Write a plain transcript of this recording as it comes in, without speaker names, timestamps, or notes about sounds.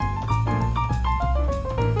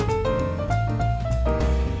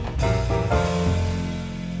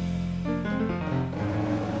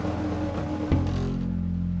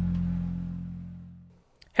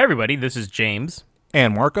Hey everybody, this is James.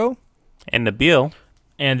 And Marco. And Nabil.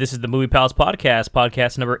 And this is the Movie Pals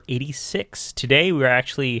podcast number 86. Today we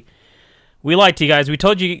lied to you guys. We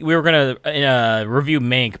told you we were going to review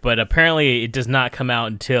Mank, but apparently it does not come out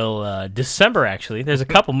until December, actually. There's a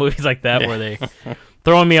couple movies like that where they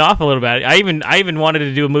throwing me off a little bit. I even wanted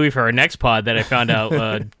to do a movie for our next pod that I found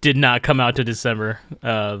out did not come out to December.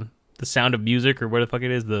 The Sound of Music, or what the fuck it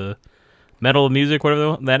is, the Metal of Music,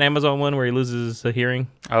 whatever, that Amazon one where he loses a hearing.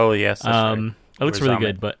 Oh, yes. That's right. It looks really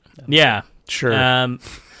good, but yeah. Sure. I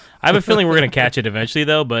have a feeling we're going to catch it eventually,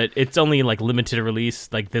 though, but it's only like limited release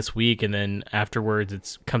like this week, and then afterwards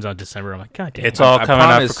it comes out December. I'm like, God damn. It's all coming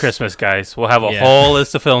out for Christmas, guys. We'll have a whole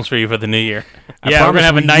list of films for you for the new year. Yeah, we're going to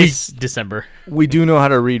have a nice December. We do know how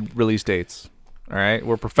to read release dates. All right?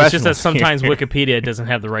 We're professionals. It's just that sometimes Wikipedia doesn't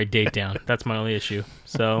have the right date down. That's my only issue.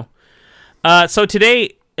 So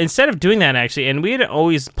today, instead of doing that, actually, and we had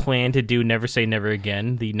always planned to do Never Say Never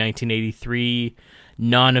Again, the 1983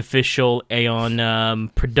 non-official Aeon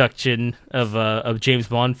production of James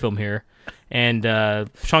Bond film here, and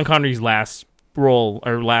Sean Connery's last role,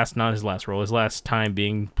 or not his last role, his last time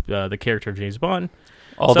being the character of James Bond.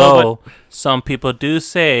 Although some people do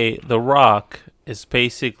say The Rock is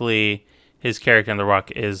basically his character, and The Rock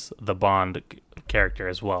is the Bond character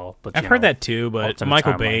as well. But I've heard that too, but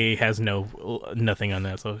Michael Bay has nothing on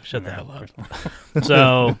that, so shut the hell up.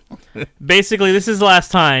 So basically, this is the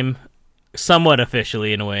last time. Somewhat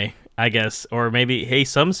officially, in a way, I guess. Or maybe, hey,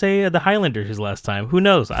 some say the Highlander his last time. Who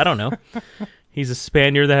knows? I don't know. He's a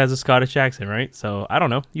Spaniard that has a Scottish accent, right? So, I don't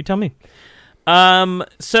know. You tell me.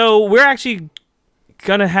 So, we're actually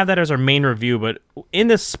going to have that as our main review, but in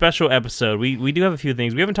this special episode, we do have a few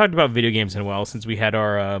things. We haven't talked about video games in a while since we had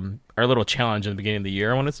our little challenge in the beginning of the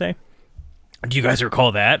year, I want to say. Do you guys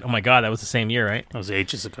recall that? Oh my god, that was the same year, right? That was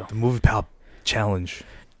ages ago. The Movie Pal Challenge.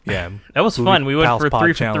 Yeah. That was fun. We went for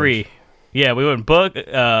 3 for 3. Yeah, we went book,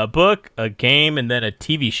 a game, and then a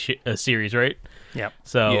TV series, right? Yeah.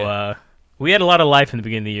 So we had a lot of life in the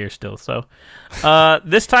beginning of the year still. So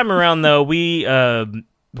this time around, though, Nabil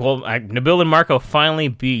and Marco finally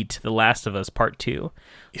beat The Last of Us Part 2.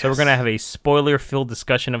 Yes. So we're going to have a spoiler-filled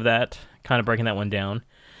discussion of that, kind of breaking that one down.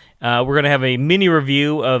 We're going to have a mini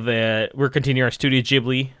review of we're continuing our Studio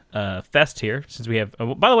Ghibli fest here, since we have...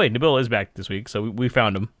 by the way, Nabil is back this week, so we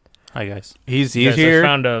found him. Hi, guys. He's here.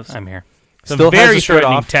 I'm here. Some still very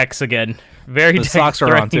threatening texts again. Very socks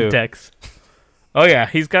are on too. Texts. Oh yeah,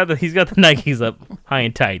 he's got the Nikes up high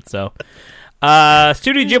and tight. So,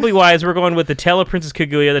 Studio Ghibli wise, we're going with The Tale of Princess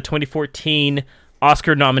Kaguya, the 2014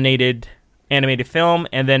 Oscar-nominated animated film,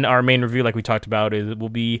 and then our main review, like we talked about, will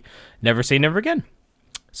be Never Say Never Again.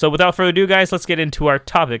 So, without further ado, guys, let's get into our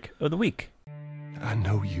topic of the week. I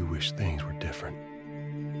know you wish things were different.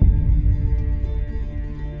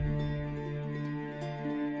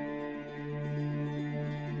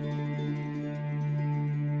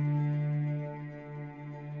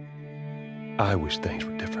 I wish things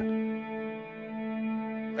were different.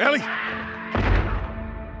 Ellie!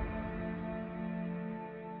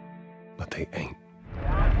 But they ain't.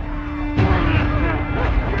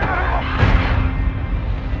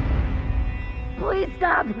 Please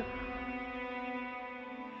stop!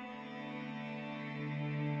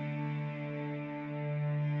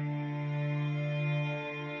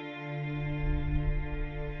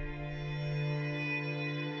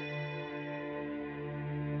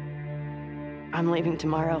 I'm leaving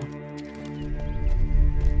tomorrow. To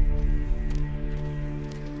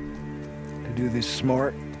do this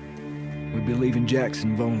smart, we'd be leaving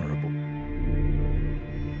Jackson vulnerable.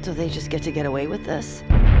 So they just get away with this?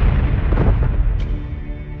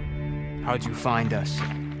 How'd you find us?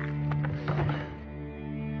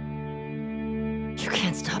 You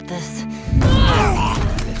can't stop this.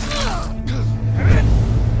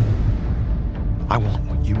 I want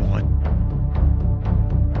what you want.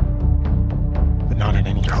 But not at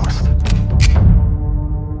any cost.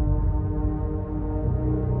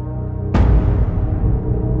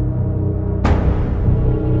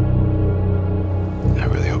 I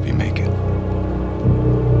really hope you make it.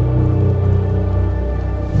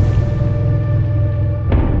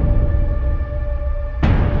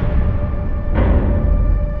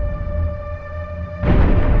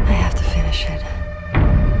 I have to finish it.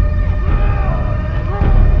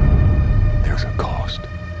 There's a cost.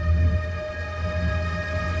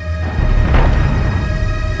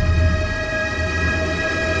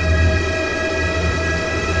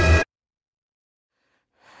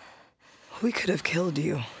 We could have killed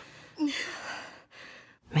you.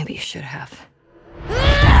 Maybe you should have.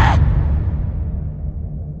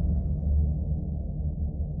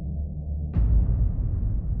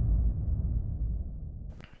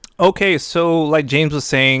 Okay, so like James was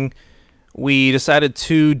saying, we decided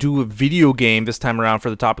to do a video game this time around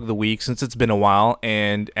for the topic of the week since it's been a while.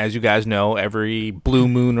 And as you guys know, every blue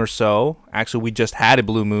moon or so, actually we just had a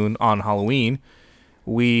blue moon on Halloween,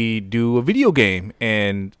 we do a video game.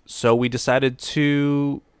 And so we decided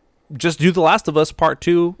to just do The Last of Us Part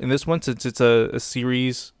 2 in this one, since it's a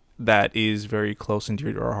series that is very close and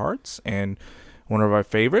dear to our hearts and one of our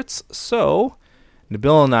favorites. So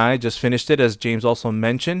Nabil and I just finished it, as James also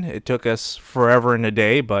mentioned. It took us forever and a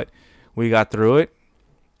day, but we got through it,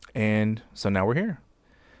 and so now we're here.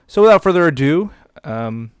 So without further ado,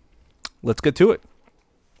 let's get to it.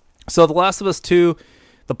 So The Last of Us 2,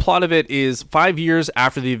 the plot of it is 5 years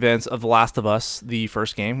after the events of The Last of Us, the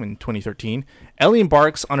first game in 2013, Ellie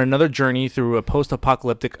embarks on another journey through a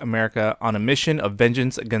post-apocalyptic America on a mission of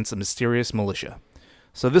vengeance against a mysterious militia.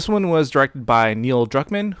 So this one was directed by Neil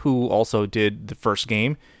Druckmann, who also did the first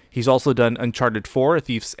game. He's also done Uncharted 4, A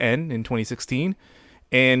Thief's End in 2016.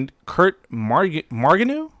 And Kurt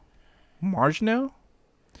Margino?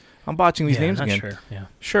 I'm botching these names again. Sure, yeah.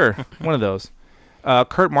 Sure, one of those.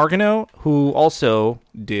 Kurt Margino, who also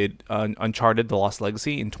did Uncharted: The Lost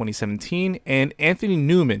Legacy in 2017, and Anthony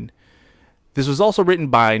Newman. This was also written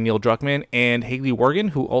by Neil Druckmann and Haley Worgan,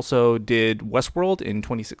 who also did Westworld in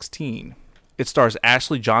 2016. It stars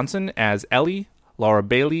Ashley Johnson as Ellie, Laura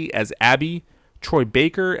Bailey as Abby, Troy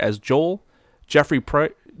Baker as Joel, Jeffrey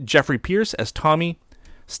Pierce as Tommy,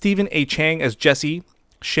 Stephen A. Chang as Jesse,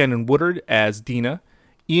 Shannon Woodard as Dina,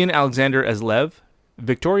 Ian Alexander as Lev,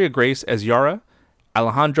 Victoria Grace as Yara,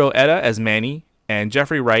 Alejandro Etta as Manny, and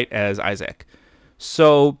Jeffrey Wright as Isaac.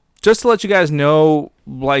 So just to let you guys know,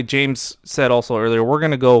 like James said also earlier, we're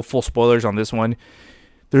going to go full spoilers on this one.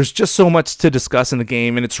 There's just so much to discuss in the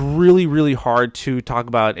game, and it's really, really hard to talk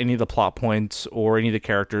about any of the plot points or any of the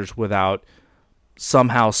characters without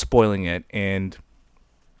somehow spoiling it. And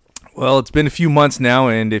well, it's been a few months now,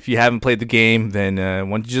 and if you haven't played the game, then why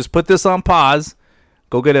don't you just put this on pause,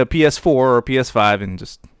 go get a PS4 or PS5, and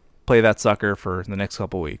just play that sucker for the next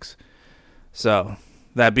couple weeks. So,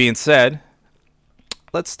 that being said,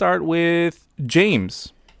 let's start with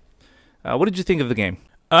James. What did you think of the game?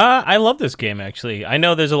 I love this game, actually. I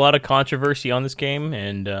know there's a lot of controversy on this game,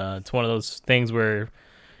 and it's one of those things where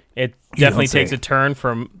it definitely takes a turn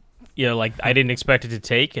from... like I didn't expect it to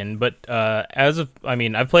take, but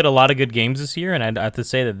I've played a lot of good games this year, and I'd have to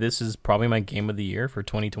say that this is probably my game of the year for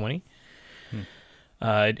 2020.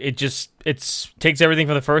 It takes everything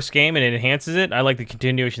from the first game and it enhances it. I like the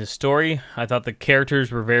continuation of the story. I thought the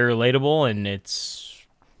characters were very relatable, and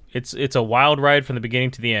it's a wild ride from the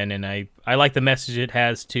beginning to the end. And I like the message it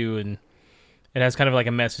has too, and it has kind of like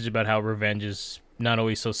a message about how revenge is not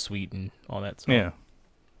always so sweet and all that stuff. Yeah,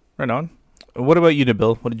 right on. What about you,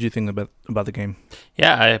 Nabil? What did you think about the game?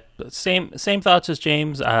 Yeah, same thoughts as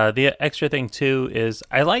James. The extra thing too is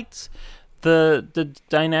I liked the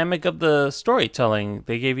dynamic of the storytelling.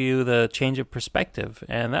 They gave you the change of perspective,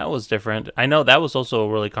 and that was different. I know that was also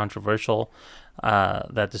really controversial,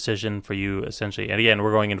 that decision for you, essentially. And again,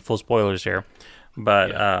 we're going into full spoilers here,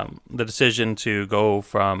 but the decision to go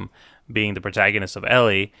from being the protagonist of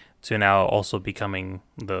Ellie to now also becoming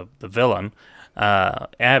the villain,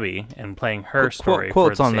 Abby, and playing her story.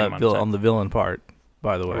 Quotes for on the villain part,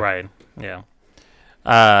 by the way. Right. Yeah.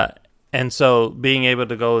 And so being able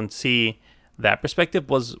to go and see that perspective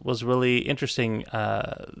was really interesting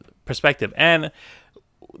perspective. And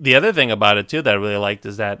the other thing about it too that I really liked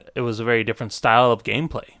is that it was a very different style of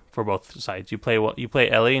gameplay for both sides. You play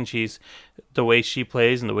Ellie, and the way she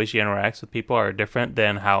plays and the way she interacts with people are different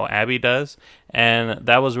than how Abby does, and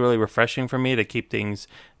that was really refreshing for me to keep things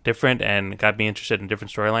different and got me interested in a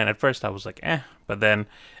different storyline. At first I was like, but then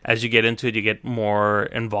as you get into it, you get more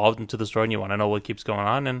involved into the story and you want to know what keeps going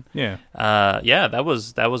on. And that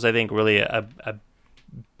was I think really a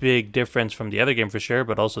big difference from the other game for sure,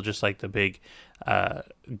 but also just like the big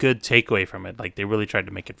good takeaway from it. Like they really tried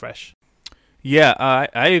to make it fresh. Yeah,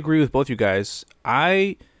 I agree with both you guys.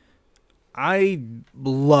 I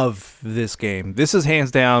love this game. This is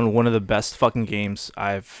hands down one of the best fucking games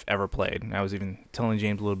I've ever played. And I was even telling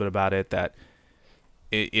James a little bit about it, that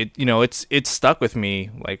it's stuck with me.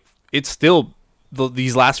 Like it's still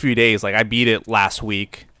these last few days. Like I beat it last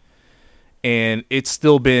week, and it's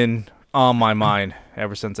still been on my mind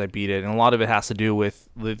ever since I beat it. And a lot of it has to do with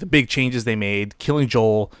the big changes they made, killing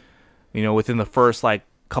Joel, within the first like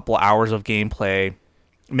couple hours of gameplay,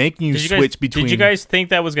 making you switch between. Did you guys think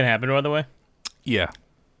that was going to happen, by the way? Yeah.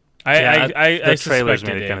 The trailers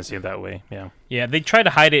made it kind of seem that way. Yeah, they tried to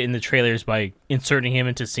hide it in the trailers by inserting him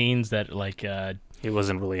into scenes that like he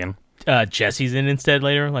wasn't really in. Jesse's in instead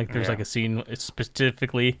later. Like there's like a scene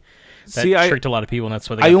specifically tricked a lot of people, and that's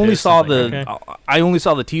what they I got only pissed. saw It's like, okay. I only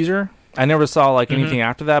saw the teaser. I never saw like anything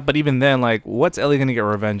after that. But even then, like, what's Ellie gonna get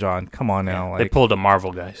revenge on? Come on now, They like, pulled a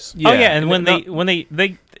Marvel, guys. Oh yeah, and when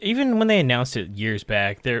they even when they announced it years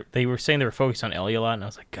back, they were saying they were focused on Ellie a lot, and I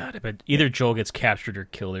was like, God, I bet either Joel gets captured or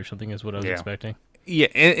killed or something is what I was expecting. Yeah,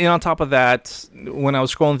 and on top of that, when I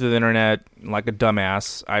was scrolling through the internet like a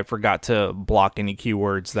dumbass, I forgot to block any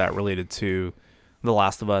keywords that related to The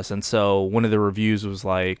Last of Us, and so one of the reviews was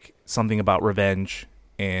like something about revenge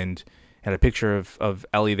and had a picture of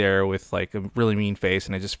Ellie there with like a really mean face,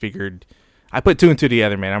 and I just figured, I put two and two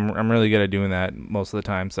together, man. I'm really good at doing that most of the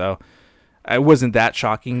time, so it wasn't that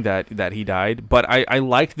shocking that he died, but I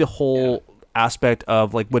liked the whole aspect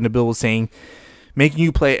of like what Nabil was saying, making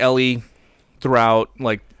you play Ellie throughout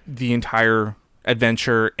like the entire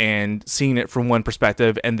adventure and seeing it from one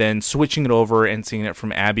perspective and then switching it over and seeing it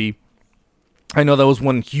from Abby. I know that was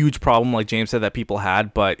one huge problem, like James said, that people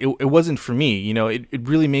had, but it wasn't for me. You know, it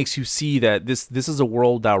really makes you see that this is a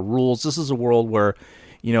world that rules. This is a world where,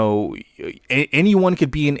 you know, anyone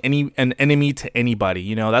could be an enemy to anybody.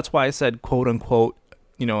 You know, that's why I said quote unquote,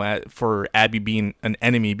 you know, for Abby being an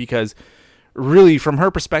enemy, because really, from her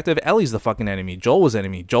perspective, Ellie's the fucking enemy. Joel was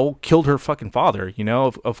enemy. Joel killed her fucking father. You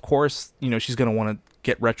know, of course, you know, she's going to want to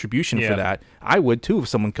get retribution for that. I would too if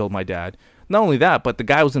someone killed my dad. Not only that, but the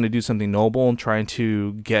guy was going to do something noble and trying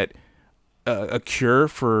to get a cure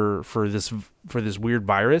for this weird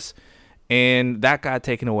virus, and that got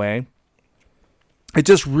taken away. It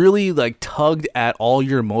just really like tugged at all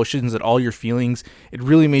your emotions, at all your feelings. It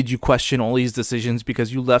really made you question all these decisions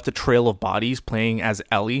because you left a trail of bodies playing as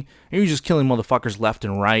Ellie, and you're just killing motherfuckers left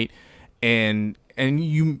and right. And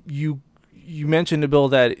you mentioned, Bill,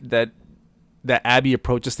 that Abby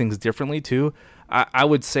approaches things differently too. I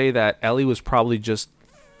would say that Ellie was probably just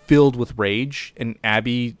filled with rage, and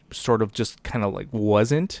Abby sort of just kind of like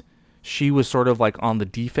wasn't. She was sort of like on the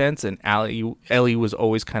defense, and Ellie was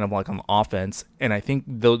always kind of like on the offense. And I think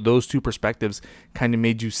those two perspectives kind of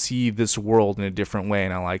made you see this world in a different way,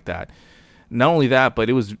 and I like that. Not only that, but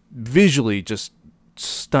it was visually just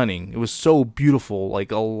stunning. It was so beautiful,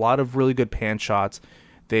 like a lot of really good pan shots.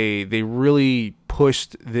 They really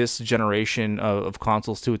pushed this generation of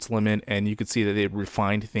consoles to its limit, and you could see that they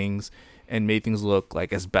refined things and made things look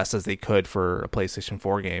like as best as they could for a PlayStation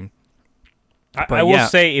 4 game. I will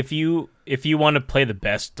say, if you want to play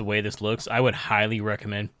the way this looks, I would highly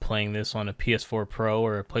recommend playing this on a PS4 Pro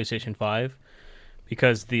or a PlayStation 5,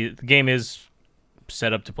 because the game is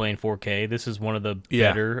set up to play in 4K. This is one of the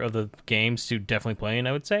better of the games to definitely play in,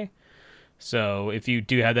 I would say. So if you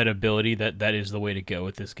do have that ability, that is the way to go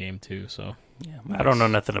with this game too. So yeah, I don't know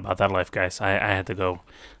nothing about that life, guys. I had to go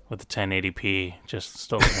with the 1080p, just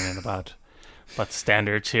still learning about the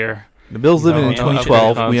standards here. The Bill's living in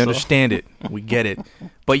 2012. We understand it. We get it.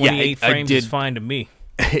 But yeah, 28 frames is fine to me.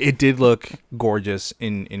 It did look gorgeous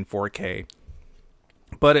in 4K.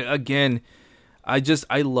 But again, I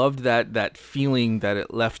loved that feeling that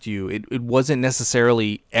it left you. It wasn't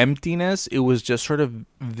necessarily emptiness. It was just sort of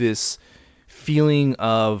this feeling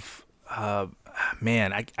of,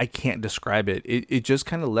 man, I can't describe it. It just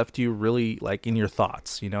kind of left you really like in your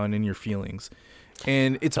thoughts, you know, and in your feelings.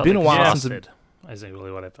 And it's been a while since is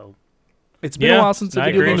really what I felt. It's been a while since the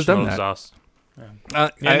video game has done that. Exhaust. I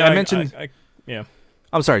mentioned. Yeah.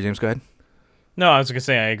 I'm sorry, James. Go ahead. No, I was gonna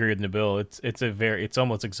say I agree with Nabil. It's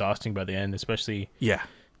almost exhausting by the end, especially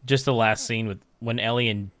just the last scene with when Ellie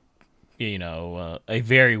and a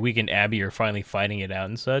very weakened Abby are finally fighting it out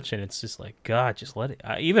and such, and it's just like, God, just let it.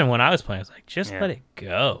 Even when I was playing, I was like, just let it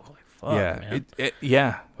go. Like, fuck,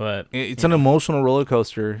 man. But it's an emotional roller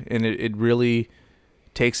coaster, and it really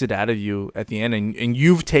takes it out of you at the end, and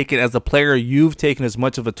you've taken, as a player, you've taken as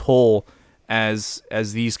much of a toll as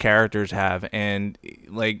these characters have, and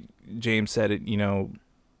like James said,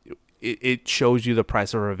 it shows you the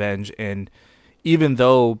price of revenge. And even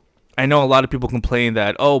though I know a lot of people complain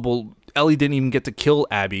that, oh, well, Ellie didn't even get to kill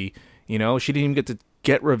Abby, she didn't even get to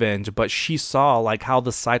get revenge, but she saw like how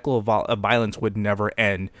the cycle of violence would never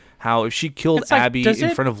end. How if she killed Abby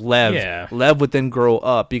in front of Lev, Lev would then grow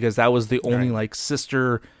up, because that was the only like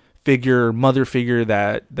sister figure, mother figure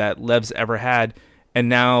that Lev's ever had, and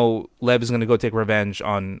now Lev is going to go take revenge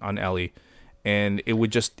on Ellie, and it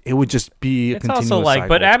would just be a continuous also like cycle.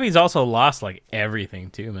 But Abby's also lost like everything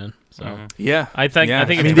too, man. So I think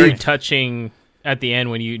it's very touching at the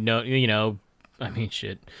end when I mean,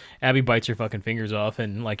 shit. Abby bites her fucking fingers off,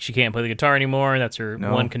 and like she can't play the guitar anymore. That's her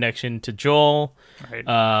one connection to Joel.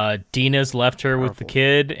 Right. Dina's left her with the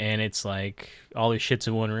kid, and it's like all these shits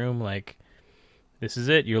in one room. Like, this is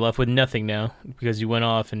it. You're left with nothing now because you went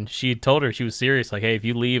off, and she told her she was serious. Like, hey, if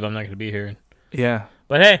you leave, I'm not going to be here. Yeah.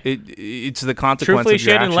 But hey, it's the consequence. truthfully, of she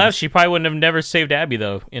your hadn't actions. left, she probably wouldn't have never saved Abby,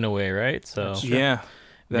 though, in a way, right? So Yeah,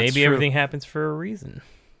 that's maybe true. everything happens for a reason.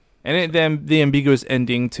 And then the ambiguous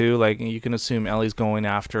ending too. Like you can assume Ellie's going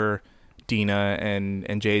after Dina and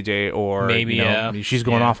JJ, or Maybe, she's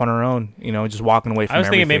going yeah. off on her own. Just walking away from. I was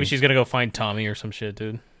thinking maybe everything. she's gonna go find Tommy or some shit,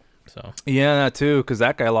 dude. So Yeah, that too, because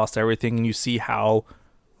that guy lost everything, and you see how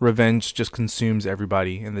revenge just consumes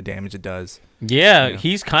everybody and the damage it does. yeah, Yeah.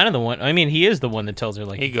 he's kind of the one. I mean, he is the one that tells her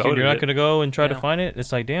like, He you're goaded not it. gonna go and try to Yeah. find it.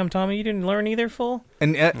 It's like, damn, Tommy, you didn't learn either, fool.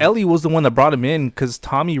 And Ellie was the one that brought him in, because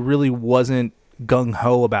Tommy really wasn't gung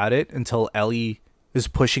ho about it until Ellie is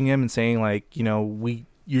pushing him and saying like,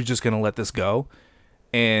 you're just gonna let this go.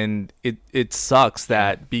 And it sucks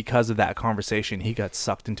that because of that conversation, he got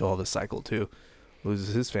sucked into all this cycle too.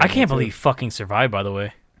 Loses his family. I can't too. believe he fucking survived. By the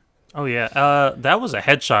way, Oh yeah, that was a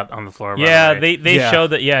headshot on the floor. By yeah, the way. they Yeah. showed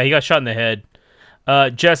that. Yeah, he got shot in the head.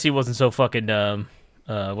 Jesse wasn't so fucking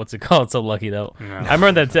what's it called? So lucky though. No. I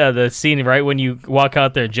remember that the scene right when you walk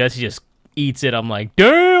out there, Jesse just eats it. I'm like,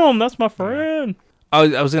 damn, that's my friend.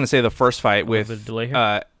 I was gonna say the first fight bit of with delay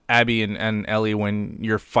here. Abby and Ellie, when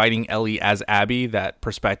you're fighting Ellie as Abby, that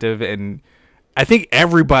perspective, and I think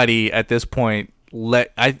everybody at this point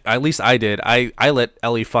at least I did. I let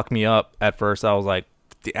Ellie fuck me up at first. I was like,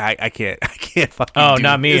 I can't fucking. Oh, do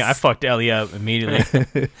not me. this. I fucked Ellie up immediately.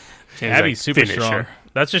 She's Abby's like, super "Finish strong. her."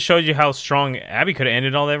 That just shows you how strong Abby could have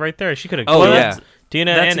ended all that right there. She could have. Oh, killed yeah.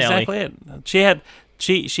 Dina That's and exactly Ellie.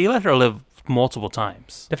 it. She let her live multiple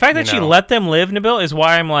times. The fact that you she know? let them live, Nabil, is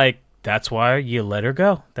why I'm like, that's why you let her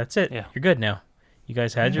go. That's it. Yeah. You're good now. You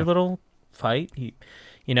guys had your little fight.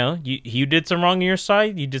 You did some wrong on your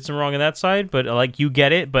side. You did some wrong on that side. But like, you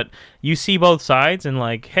get it. But you see both sides, and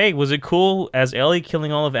like, hey, was it cool as Ellie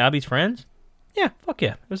killing all of Abby's friends? Yeah, fuck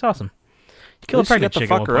yeah, it was awesome. You kill a least you pregnant got to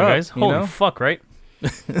chick at fuck one her point, up, guys. you Holy know? fuck, right?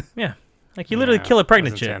 Yeah, like you literally Yeah, kill a it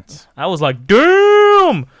pregnant was chick. intense. I was like,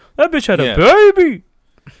 damn, that bitch had Yeah. a baby.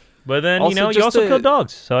 But then Also, you just also the- kill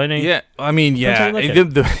dogs. So I mean, Yeah, I mean, Depends how yeah, you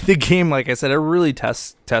look at the game, like I said, it really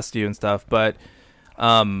tests you and stuff. But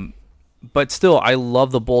still, I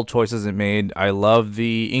love the bold choices it made. I love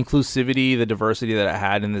the inclusivity, the diversity that it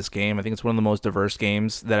had in this game. I think it's one of the most diverse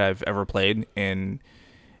games that I've ever played, and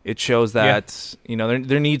it shows that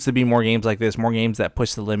there needs to be more games like this, more games that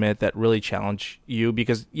push the limit, that really challenge you.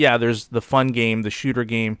 Because there's the fun game, the shooter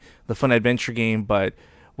game, the fun adventure game, but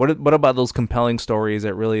what about those compelling stories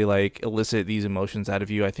that really like elicit these emotions out of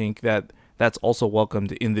you? I think that's also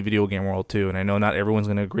welcomed in the video game world too. And I know not everyone's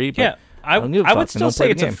going to agree, but yeah, I don't give a would fuck, and still don't play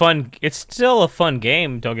say the it's game. it's still a fun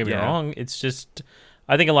game. Don't get me Yeah. wrong. It's just,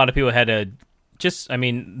 I think a lot of people had I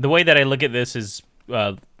mean, the way that I look at this is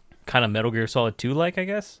kind of Metal Gear Solid 2 like, I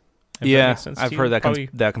guess. If that Yeah, makes sense to I've you. heard that Probably,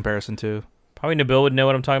 that comparison too. probably Nabil would know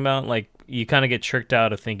what I'm talking about. Like, you kind of get tricked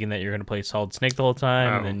out of thinking that you're going to play Solid Snake the whole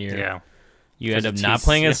time, and then you end up Because not it's-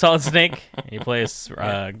 playing yeah. as Solid Snake. You play as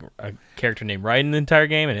a character named Raiden the entire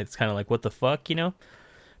game, and it's kind of like, what the fuck,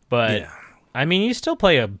 But, I mean, you still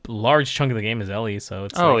play a large chunk of the game as Ellie, so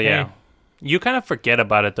it's Oh like, yeah. hey, You kind of forget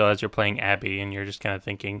about it though as you're playing Abby, and you're just kind of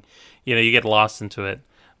thinking, you get lost into it.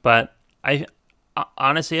 But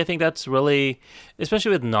honestly, I think that's really,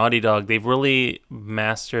 especially with Naughty Dog, they've really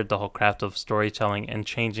mastered the whole craft of storytelling and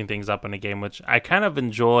changing things up in a game, which I kind of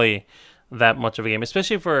enjoy that much of a game,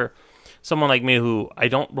 especially for someone like me who I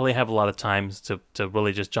don't really have a lot of times to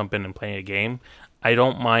really just jump in and play a game. I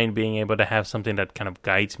don't mind being able to have something that kind of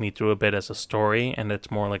guides me through a bit as a story, and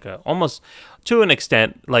it's more like almost to an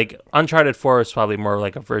extent, like Uncharted 4 is probably more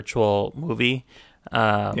like a virtual movie or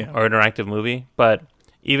interactive movie, but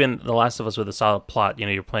even The Last of Us with a solid plot,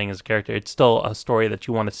 you're playing as a character, it's still a story that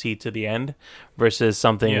you want to see to the end versus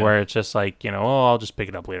something where it's just like, I'll just pick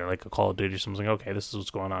it up later, like a Call of Duty or something. Okay, this is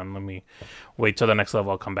what's going on. Let me wait till the next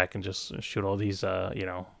level. I'll come back and just shoot all these,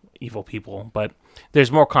 evil people. But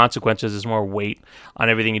there's more consequences. There's more weight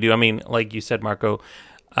on everything you do. I mean, like you said, Marco,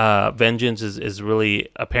 vengeance is really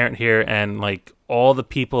apparent here. And like all the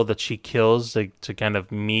people that she kills to kind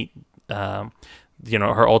of meet,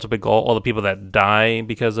 her ultimate goal, all the people that die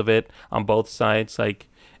because of it on both sides, like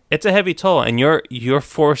it's a heavy toll, and you're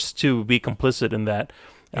forced to be complicit in that.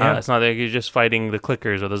 It's not like you're just fighting the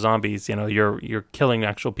clickers or the zombies. You're killing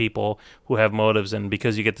actual people who have motives, and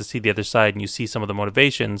because you get to see the other side and you see some of the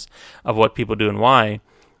motivations of what people do and why,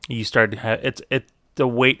 you start to have the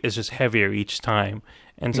weight is just heavier each time,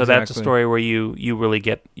 and so that's a Exactly. story where you really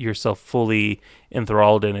get yourself fully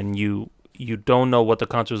enthralled in, and you don't know what the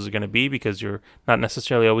consequences are going to be because you're not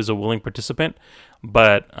necessarily always a willing participant,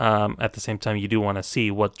 but at the same time, you do want to see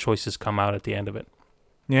what choices come out at the end of it.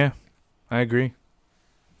 Yeah, I agree.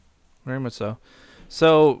 Very much so.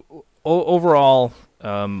 So overall,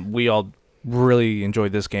 we all really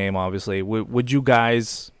enjoyed this game. Obviously, would you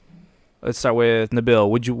guys? Let's start with Nabil.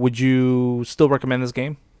 Would you still recommend this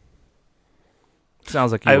game?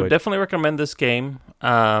 Sounds like you I would. would definitely recommend this game.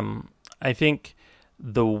 I think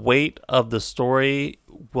the weight of the story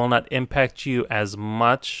will not impact you as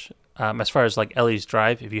much as far as like Ellie's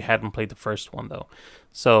Drive if you hadn't played the first one, though.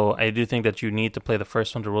 So I do think that you need to play the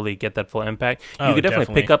first one to really get that full impact. You could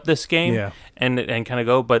definitely pick up this game and kind of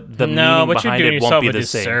go, but the meaning behind it won't be the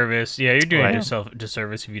same. Disservice. Yeah, you're doing yourself a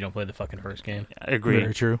disservice if you don't play the fucking first game. I agree.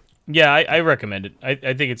 Very true. Yeah, I recommend it. I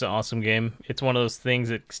think it's an awesome game. It's one of those things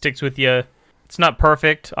that sticks with you. It's not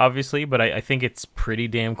perfect, obviously, but I think it's pretty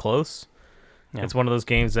damn close. Yeah. It's one of those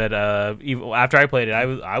games that even after I played it,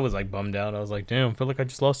 I was like bummed out. I was like, damn, I feel like I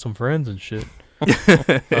just lost some friends and shit.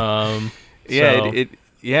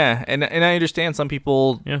 Yeah, and I understand some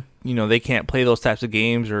people, they can't play those types of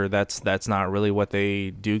games, or that's not really what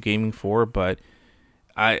they do gaming for. But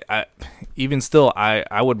I even still,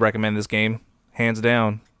 I would recommend this game hands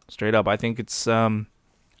down, straight up. I think it's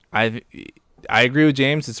I agree with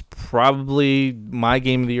James. It's probably my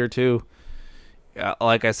game of the year too.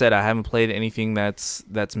 Like I said, I haven't played anything that's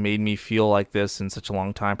made me feel like this in such a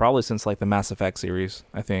long time. Probably since like the Mass Effect series,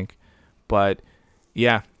 I think. But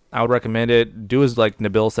yeah. I would recommend it. Do as like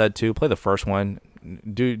Nabil said too. Play the first one.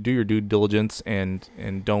 Do your due diligence and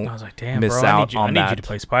don't I was like, damn, miss bro, out on that. I need you to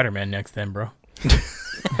play Spider-Man next, then, bro.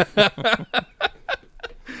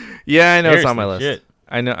 Yeah, I know it's on Seriously, my list. shit.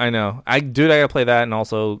 I know. I gotta play that, and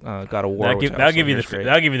also God of War. That'll give you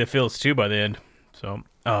the feels too by the end. So,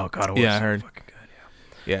 God of War. Yeah, I so heard. fucking good.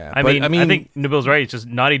 Yeah, I mean, I think Nabil's right. It's just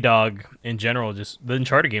Naughty Dog in general. Just the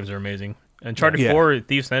Uncharted games are amazing. Uncharted 4,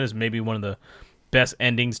 Thief's End is maybe one of the best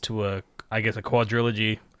endings to a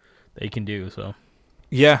quadrilogy that you can do. So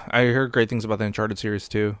yeah, I heard great things about the Uncharted series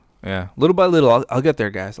too. Yeah, little by little, I'll get there,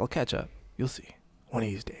 guys. I'll catch up. You'll see one of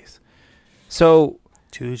these days. So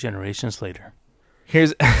 2 generations later,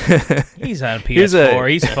 he's on PS4.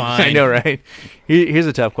 He's fine. I know, right? Here's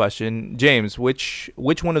a tough question, James. Which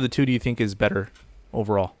one of the two do you think is better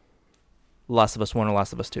overall? Last of Us 1 or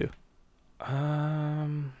Last of Us 2?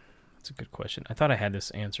 That's a good question. I thought I had this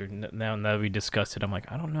answered. Now that we discussed it, I'm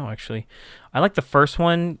like, I don't know, actually. I like the first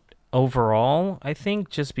one overall, I think,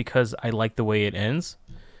 just because I like the way it ends.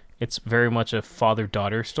 It's very much a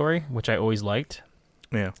father-daughter story, which I always liked.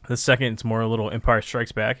 Yeah. The second, it's more a little Empire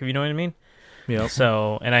Strikes Back, if you know what I mean. Yeah.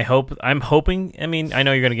 So, and I'm hoping, I mean, I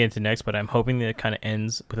know you're going to get into next, but I'm hoping that it kind of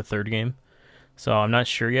ends with a third game. So I'm not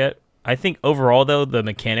sure yet. I think overall, though, the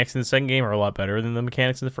mechanics in the second game are a lot better than the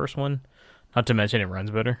mechanics in the first one. Not to mention it runs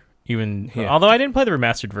better. Although I didn't play the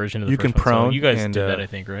remastered version of the first one. You can prone. So you guys did that, I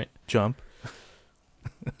think, right? Jump.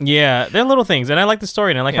 Yeah, they're little things, and I like the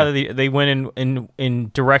story, and I like how they went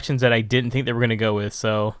in directions that I didn't think they were going to go with.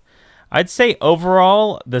 So I'd say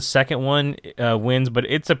overall the second one wins, but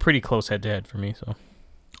it's a pretty close head-to-head for me. So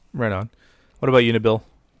right on. What about you, Nabil?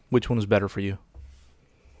 Which one is better for you?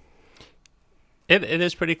 It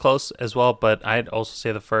is pretty close as well, but I'd also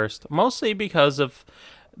say the first, mostly because of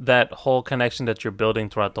that whole connection that you're building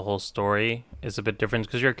throughout the whole story is a bit different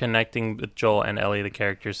because you're connecting Joel and Ellie, the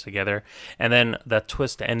characters, together. And then that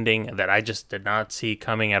twist ending that I just did not see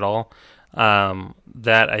coming at all,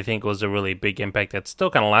 that I think was a really big impact that still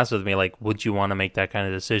kind of lasts with me. Like, would you want to make that kind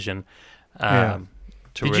of decision?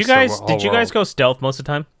 Did you guys go stealth most of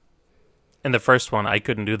the time? In the first one, I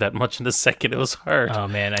couldn't do that much. In the second, it was hard. Oh,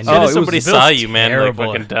 man. As soon as somebody saw you, man, like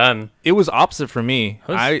fucking done. It was opposite for me.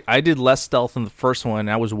 I did less stealth in the first one.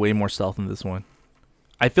 I was way more stealth in this one.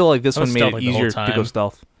 I feel like this one made it easier to go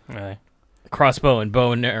stealth. Right. Crossbow and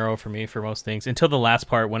bow and arrow for me for most things. Until the last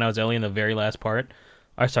part, when I was Ellie in the very last part,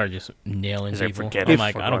 I started just nailing people. I'm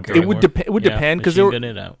like, I don't care It would depend because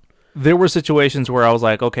there were situations where I was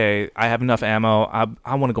like, okay, I have enough ammo.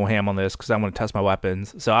 I want to go ham on this because I want to test my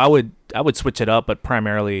weapons. So I would switch it up, but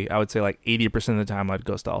primarily I would say like 80% of the time I'd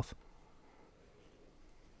go stealth.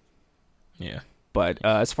 Yeah. But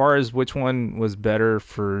as far as which one was better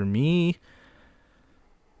for me,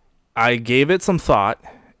 I gave it some thought.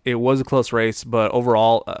 It was a close race, but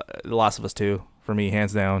overall, The Last of Us 2 for me,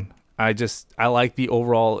 hands down. I like the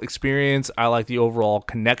overall experience. I like the overall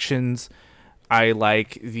connections. I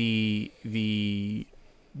like the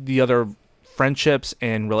other friendships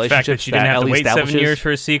and relationships the fact that you didn't have Ellie to wait establishes. 7 years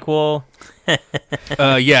for a sequel.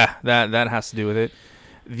 Yeah, that has to do with it.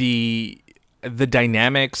 The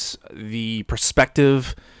dynamics, the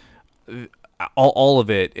perspective, all of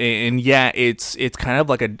it. And yeah, it's kind of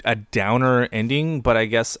like a downer ending, but I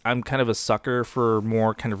guess I'm kind of a sucker for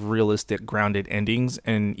more kind of realistic, grounded endings.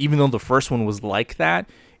 And even though the first one was like that,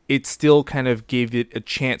 it still kind of gave it a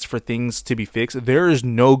chance for things to be fixed. There is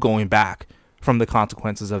no going back from the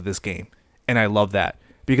consequences of this game. And I love that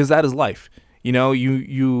because that is life. You know,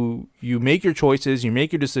 you make your choices, you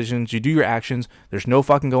make your decisions, you do your actions. There's no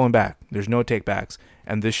fucking going back. There's no take backs.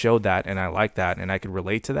 And this showed that, and I like that, and I could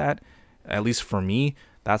relate to that. At least for me,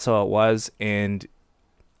 that's how it was. And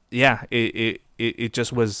yeah, it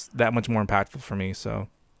just was that much more impactful for me. So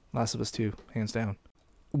Last of Us 2, hands down.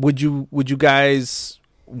 Would you guys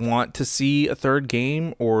want to see a third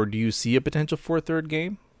game, or do you see a potential for a third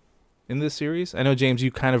game in this series? I know, James,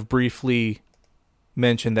 you kind of briefly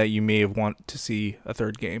mentioned that you may have want to see a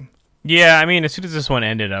third game. Yeah, I mean, as soon as this one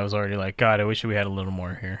ended, I was already like, God, I wish we had a little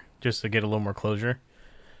more here, just to get a little more closure.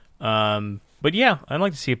 But yeah, I'd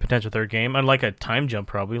like to see a potential third game. I'd like a time jump,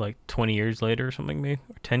 probably like 20 years later or something, maybe,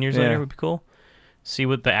 or 10 years later would be cool. See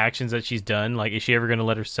what the actions that she's done. Like, is she ever going to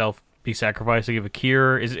let herself be sacrificed to give a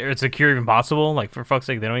cure? Is a cure even possible? Like, for fuck's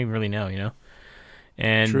sake, they don't even really know, you know?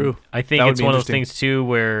 And True. I think it's one of those things, too,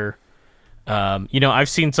 where, you know, I've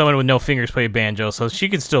seen someone with no fingers play banjo, so she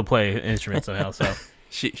can still play an instrument somehow, so.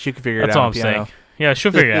 She could figure it out. That's all I'm saying. Yeah,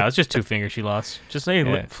 she'll figure it out. It's just 2 fingers she lost. Just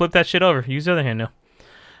say, flip that shit over. Use the other hand now.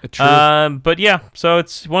 True. But yeah, so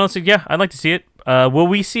it's one of those things. Yeah, I'd like to see it. Will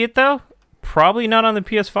we see it, though? Probably not on the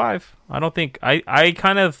PS5. I don't think. I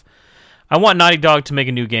want Naughty Dog to make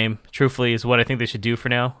a new game, truthfully, is what I think they should do for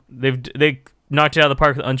now. They knocked it out of the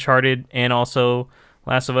park with Uncharted and also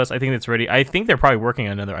Last of Us. I think it's ready. I think they're probably working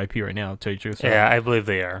on another IP right now, to tell you the truth. So. Yeah, I believe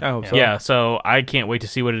they are. I hope so. Yeah, so I can't wait to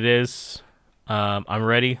see what it is. I'm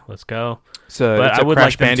ready. Let's go. So it's a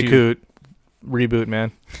Crash Bandicoot reboot,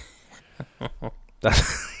 man.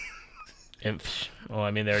 Well,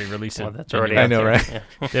 I mean, they already released it. Well, that's already I know, right? Yeah.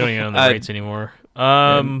 They don't even own the rights anymore.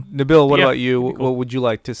 Nabil, what about you? Cool. What would you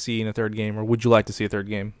like to see in a third game, or would you like to see a third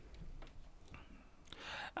game?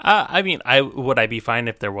 I mean, would I be fine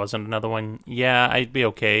if there wasn't another one? Yeah, I'd be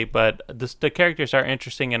okay. But the characters are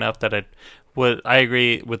interesting enough that it would. I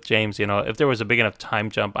agree with James. You know, if there was a big enough time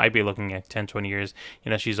jump, I'd be looking at 10, 20 years. You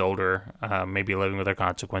know, she's older, maybe living with her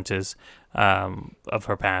consequences of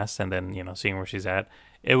her past, and then, you know, seeing where she's at.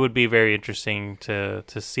 It would be very interesting to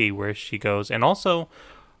see where she goes. And also,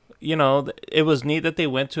 you know, it was neat that they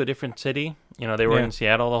went to a different city. You know, they were in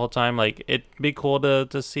Seattle the whole time. Like, it'd be cool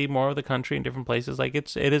to see more of the country in different places. Like,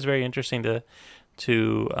 it is very interesting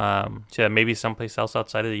to maybe someplace else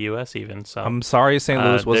outside of the U.S. even. So I'm sorry St.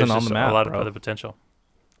 Louis wasn't on the map. A lot of other potential.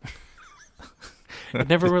 It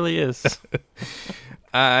never really is.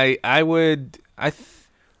 I'm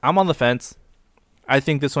on the fence. I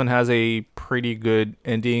think this one has a pretty good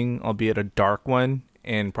ending, albeit a dark one,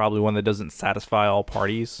 and probably one that doesn't satisfy all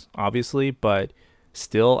parties, obviously. But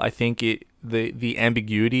still, I think the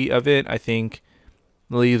ambiguity of it, I think,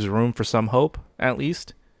 leaves room for some hope, at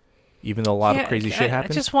least. Even though a lot of crazy shit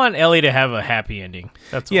happens. I just want Ellie to have a happy ending.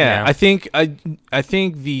 That's all. Yeah, I think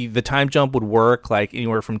the time jump would work like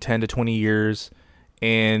anywhere from 10 to 20 years.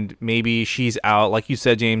 And maybe she's out, like you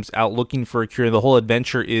said, James, out looking for a cure. The whole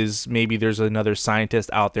adventure is maybe there's another scientist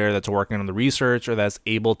out there that's working on the research or that's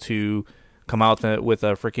able to come out with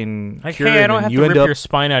a freaking like, cure. Hey, I don't have to rip your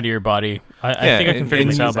spine out of your body. I think I can figure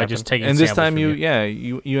this out by just taking and this time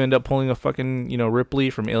you end up pulling a fucking, Ripley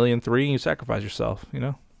from Alien 3 and you sacrifice yourself,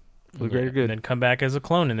 for the greater good. And then come back as a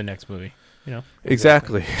clone in the next movie,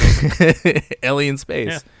 Exactly. Alien space.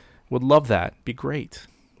 Yeah. Would love that. Be great.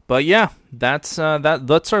 But yeah, that's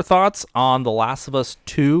our thoughts on The Last of Us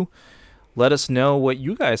 2. Let us know what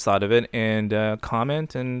you guys thought of it and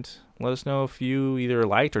comment and let us know if you either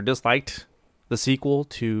liked or disliked the sequel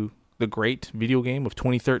to the great video game of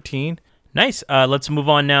 2013. Nice. Let's move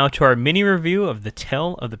on now to our mini review of The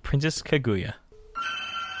Tale of the Princess Kaguya.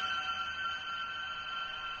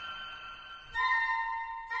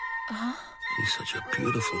 She's such a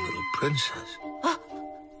beautiful little princess.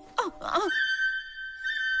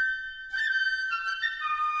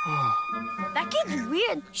 That kid's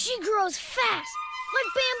weird. She grows fast, like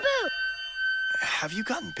bamboo. Have you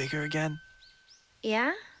gotten bigger again?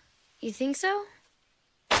 Yeah? You think so?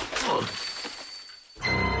 I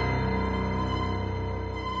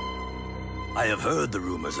have heard the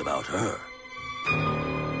rumors about her.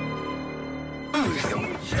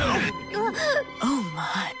 Oh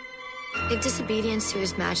my. If disobedience to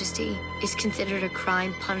His Majesty is considered a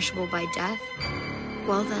crime punishable by death,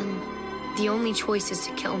 well then, the only choice is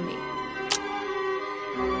to kill me.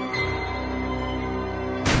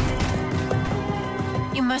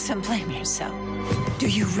 You mustn't blame yourself. Do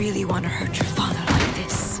you really want to hurt your father like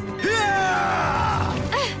this?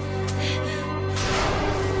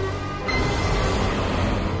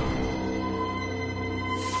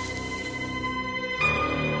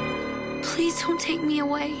 Please don't take me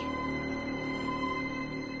away.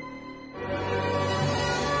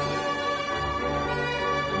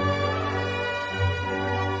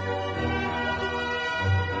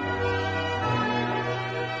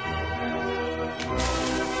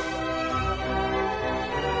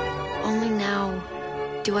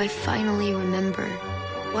 do I finally remember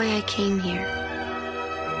why I came here.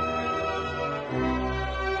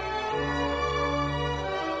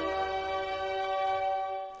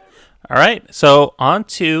 All right, so on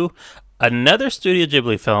to another Studio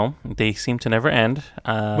Ghibli film. They seem to never end.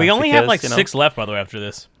 We only have like 6 left, by the way, after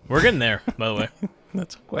this. We're getting there, by the way.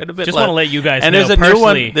 That's quite a bit. Just left. want to let you guys and know. And there's a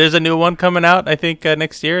personally, new one. There's a new one coming out, I think,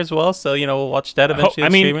 next year as well. So we'll watch that eventually.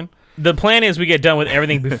 Streaming. The plan is we get done with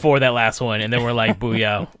everything before that last one, and then we're like,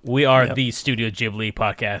 booyah! We are the Studio Ghibli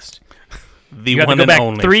podcast. The you have one to go back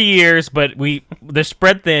only. 3 years, but they're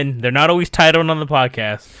spread thin. They're not always titled on the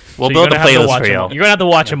podcast. We'll build a playlist for you. You're gonna have to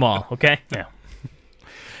watch them all, okay? Yeah.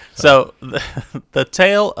 So the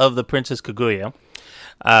Tale of the Princess Kaguya.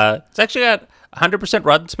 It's actually got 100%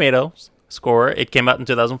 Rotten Tomatoes score. It came out in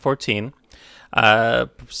 2014.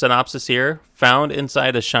 Synopsis here: found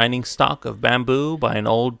inside a shining stalk of bamboo by an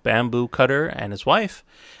old bamboo cutter and his wife,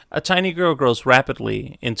 a tiny girl grows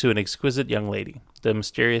rapidly into an exquisite young lady. The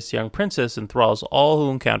mysterious young princess enthralls all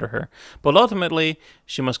who encounter her, but ultimately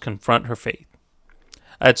she must confront her fate.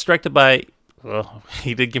 It's directed by... Well,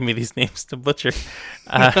 he did give me these names to butcher.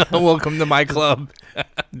 Welcome to my club.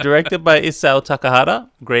 Directed by Isao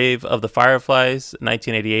Takahata. Grave of the Fireflies,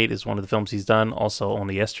 1988 is one of the films he's done. Also,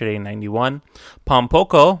 Only Yesterday, 91.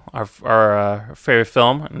 Pompoko, our favorite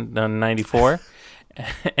film, in 94.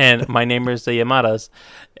 And My Neighbors the Yamadas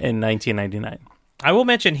in 1999. I will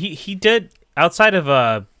mention he did, outside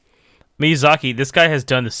of Miyazaki, this guy has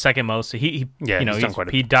done the second most. He died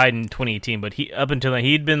in 2018, but up until then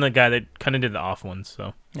he'd been the guy that kind of did the off ones.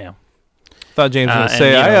 So yeah. Thought James was going to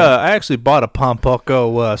say, I actually bought a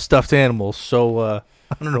Pompoko stuffed animal, so I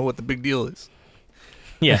don't know what the big deal is.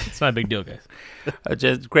 Yeah, it's not a big deal, guys.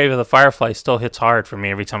 Just Grave of the Firefly still hits hard for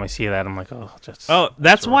me every time I see that. I'm like,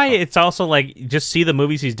 that's why it's also like, just see the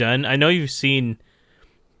movies he's done. I know you've seen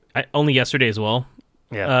Only Yesterday as well.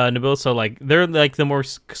 Yeah, Nabil. So like they're like the more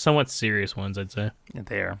somewhat serious ones, I'd say. Yeah,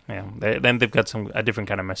 they are. Yeah, then they've got a different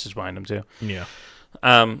kind of message behind them too. Yeah.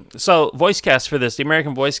 So voice cast for this: the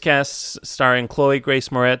American voice cast starring Chloe Grace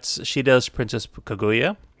Moretz. She does Princess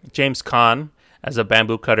Kaguya. James Caan as a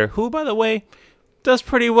bamboo cutter, who, by the way, does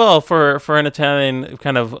pretty well for an Italian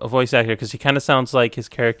kind of voice actor, because he kind of sounds like his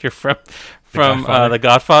character from The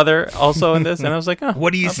Godfather also in this. And I was like, oh,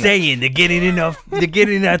 what are you saying? They're getting in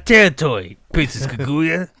our territory, Princess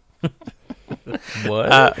Kaguya.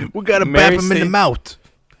 What? We gotta bap him in the mouth.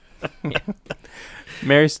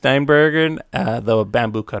 Mary Steinberger, the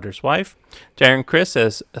bamboo cutter's wife. Darren Criss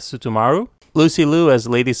as Sutomaru. Lucy Liu as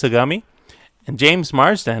Lady Sagami. And James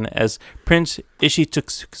Marsden as Prince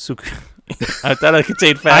Ishitsuku. I thought I could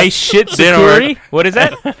say it fast. Ishitsukuri? What is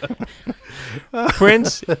that?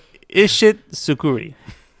 Prince Ishitsukuri.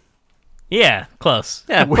 Yeah, close.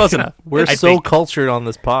 Yeah, close enough. We're so cultured on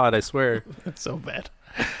this pod, I swear. It's so bad.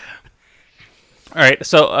 All right,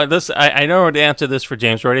 so this I know the answer to this for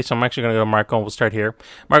James already, so I'm actually going to go to Marco, and we'll start here.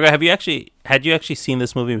 Marco, had you actually seen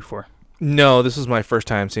this movie before? No, this is my first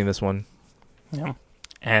time seeing this one. Yeah.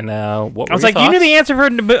 And what were I was your like, thoughts? you knew the answer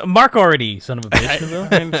for Mark already, son of a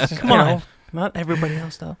bitch. Come on. Not everybody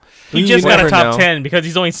else, though. He just got a top 10 because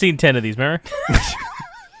he's only seen 10 of these, remember?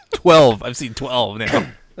 12. I've seen 12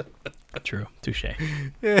 now. True. Touche.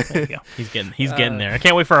 There you go. He's getting there. I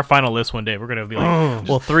can't wait for our final list one day. We're going to be like,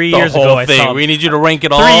 well, 3 years ago I saw... We need you to rank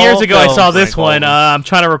it all. 3 years ago I saw this one. I'm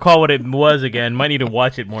trying to recall what it was again. Might need to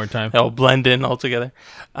watch it more time. It'll blend in all together.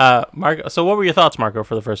 Marco, so what were your thoughts, Marco,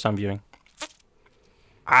 for the first time viewing?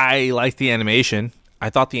 I liked the animation. I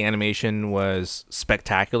thought the animation was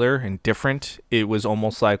spectacular and different. It was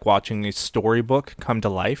almost like watching a storybook come to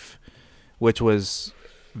life, which was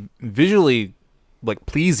visually like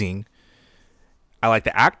pleasing. I like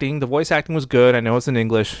the acting. The voice acting was good. I know it's in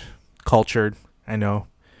English, cultured. I know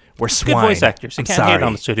we're swine. Good voice actors. You I'm can't sorry. hate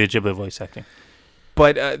on the Studio Ghibli voice acting.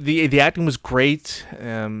 But the acting was great.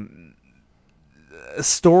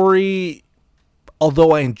 Story.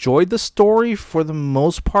 Although I enjoyed the story for the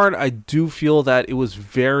most part, I do feel that it was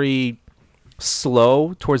very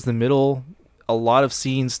slow towards the middle. A lot of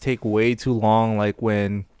scenes take way too long, like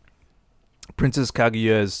when Princess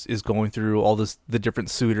Kaguya is going through all the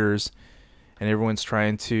different suitors, and everyone's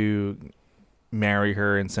trying to marry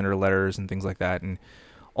her and send her letters and things like that. And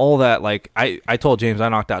all that, like, I told James I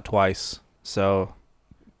knocked out twice. So,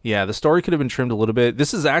 yeah, the story could have been trimmed a little bit.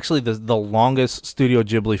 This is actually the longest Studio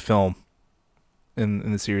Ghibli film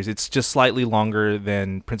in the series. It's just slightly longer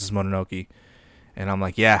than Princess Mononoke, and I'm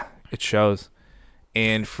like, yeah, it shows.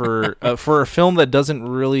 And for a film that doesn't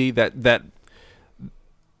really that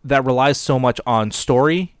relies so much on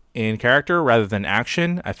story and character rather than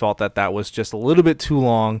action, I felt that was just a little bit too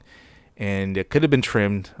long, and it could have been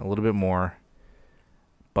trimmed a little bit more.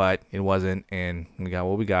 but it wasn't, and we got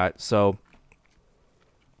what we got. So,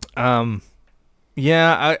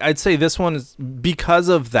 yeah, I'd say this one is, because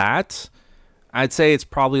of that, I'd say it's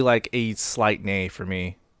probably like a slight nay for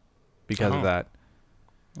me because of that.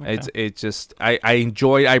 Okay. It's just I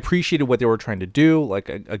appreciated what they were trying to do. Like,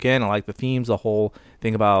 again, I like the themes, the whole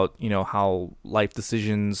thing about, you know, how life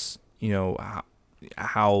decisions, you know,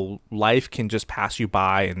 how life can just pass you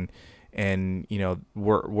by, and you know,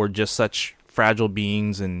 we're just such fragile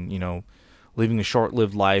beings, and, you know, living a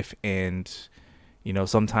short-lived life, and, you know,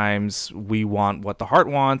 sometimes we want what the heart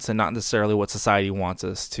wants and not necessarily what society wants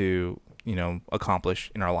us to, you know, accomplish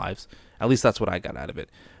in our lives. At least that's what I got out of it.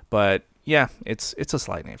 But yeah, it's a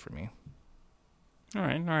slight name for me. All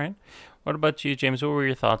right. What about you, James? What were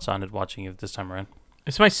your thoughts on it watching it this time around?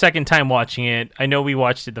 It's my second time watching it. I know we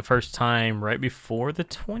watched it the first time right before the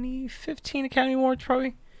 2015 Academy Awards,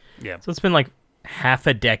 probably. Yeah. So it's been like half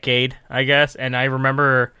a decade, I guess. And I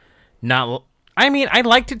remember I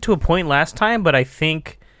liked it to a point last time, but I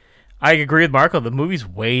think I agree with Marco. The movie's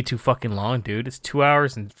way too fucking long, dude. It's 2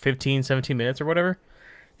 hours and 15, 17 minutes or whatever.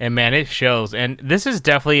 And man, it shows. And this is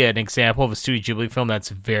definitely an example of a Studio Ghibli film that's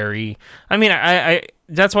very... I mean, I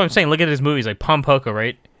that's what I'm saying. Look at his movies, like Pom-Poko,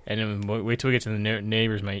 right? And then wait till we get to the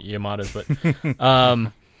neighbors, my Yamadas.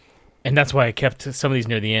 But, and that's why I kept some of these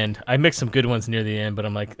near the end. I mixed some good ones near the end, but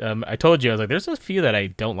I'm like... I told you, I was like, there's a few that I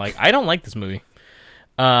don't like. I don't like this movie.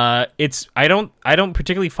 I don't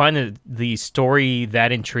particularly find the story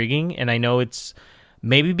that intriguing, and I know it's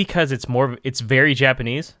maybe because it's very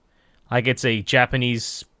Japanese. Like, it's a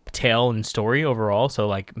Japanese tale and story overall, so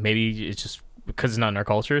like maybe it's just because it's not in our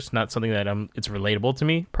culture, it's not something that it's relatable to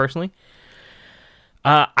me personally.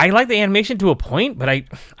 I like the animation to a point, but I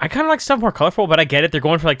kind of like stuff more colorful, but I get it. They're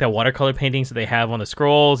going for like that watercolor paintings that they have on the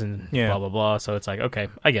scrolls and blah blah blah, so it's like, okay,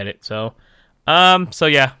 I get it. So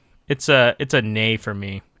yeah, it's a nay for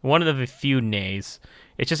me. One of the few nays.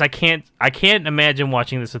 It's just I can't imagine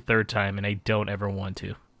watching this a third time, and I don't ever want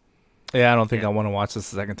to. Yeah, I don't think I want to watch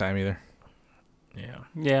this a second time either.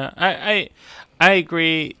 Yeah. I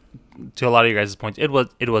agree to a lot of your guys' points. It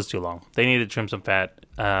was too long. They needed to trim some fat.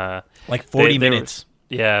 Like 40 minutes.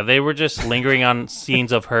 They were just lingering on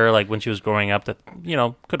scenes of her, like when she was growing up, that, you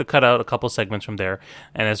know, could have cut out a couple segments from there,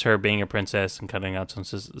 and as her being a princess and cutting out some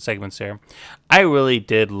segments there. I really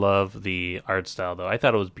did love the art style, though. I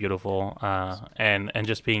thought it was beautiful, and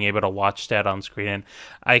just being able to watch that on screen. And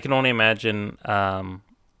I can only imagine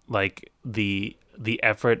like the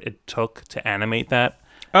effort it took to animate that,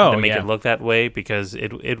 to make it look that way, because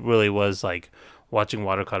it really was like watching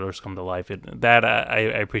watercolors come to life. I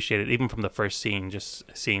appreciated it, even from the first scene, just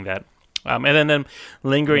seeing that, and then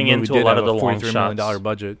lingering into a lot of the long shots. $43 million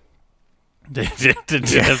budget. They did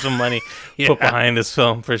have some money put behind this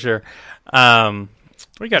film for sure.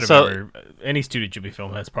 We got to remember, any Studio Ghibli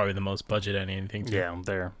film has probably the most budget on anything. Too.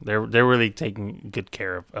 Yeah, they're really taking good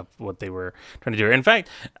care of what they were trying to do. In fact,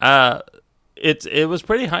 it was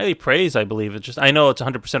pretty highly praised, I believe. I know it's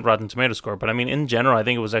 100% Rotten Tomato score, but I mean, in general, I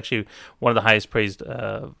think it was actually one of the highest praised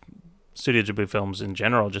Studio Ghibli films in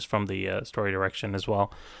general, just from the story direction as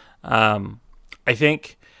well. I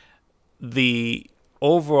think the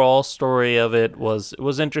overall story of it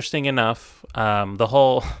was interesting enough. The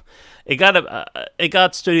whole it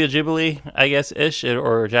got Studio Ghibli, I guess, ish,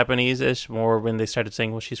 or Japanese ish, more when they started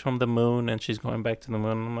saying, well, she's from the moon and she's going back to the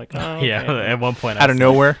moon. I'm like, oh, okay. Yeah, at one point out of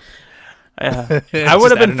nowhere. I would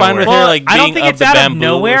have been fine with her, like, being I don't think it's out of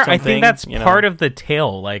nowhere. I think that's part of the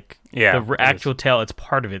tale, like the actual tale. It's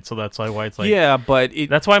part of it, so that's why it's like but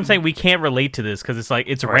that's why I'm saying we can't relate to this, because it's like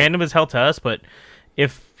it's random as hell to us. But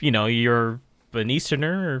if you're an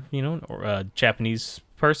Easterner or a Japanese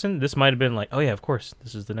person, this might have been like, oh yeah, of course,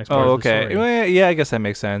 this is the next part of the story. Well, yeah, I guess that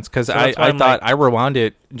makes sense, because I thought I rewound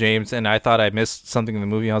it, James, and I thought I missed something in the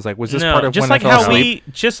movie. I was like, was this part of when I fell asleep?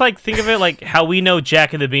 Just like think of it like how we know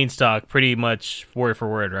Jack and the Beanstalk pretty much word for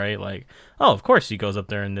word, right? Like, oh, of course he goes up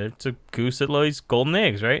there and it's a goose that lays golden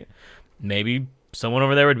eggs, right? Maybe someone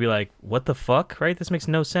over there would be like, what the fuck, right? This makes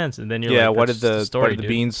no sense. And then you're like, what did the story, what did the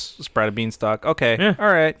beans sprout a beanstalk? Okay,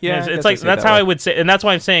 all right, it's like that's how I would say, and that's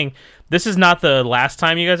why I'm saying this is not the last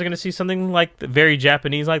time you guys are going to see something like very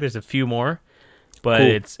Japanese. Like, there's a few more, but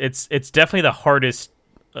cool. It's definitely the hardest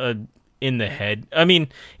in the head. I mean,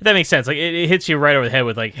 if that makes sense. Like, it hits you right over the head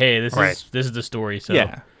with like, hey, this is the story. So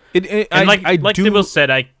yeah, like Dibble said,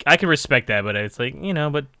 I can respect that, but it's like,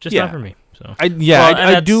 but just not for me. So I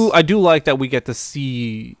do like that we get to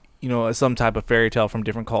see some type of fairy tale from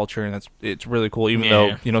different culture, and it's really cool. Even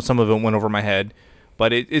though some of it went over my head,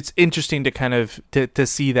 but it's interesting to kind of to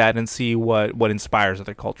see that and see what inspires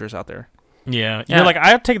other cultures out there. Yeah, you're like,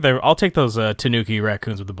 I'll take those Tanuki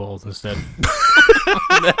raccoons with the bowls instead.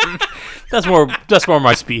 That's more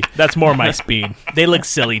my speed. That's more my speed. They look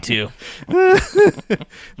silly too.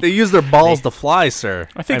 They use their balls to fly, sir.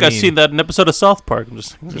 I think I've seen that in an episode of South Park.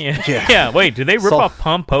 Yeah. Wait, do they rip off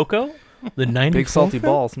Pom Poko? The 90s big salty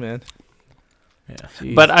balls, man. Yeah.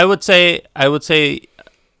 Jeez. But I would say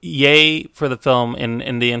yay for the film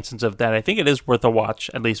in the instance of that. I think it is worth a watch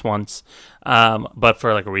at least once. But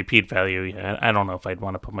for like a repeat value, I don't know if I'd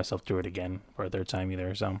want to put myself through it again for a third time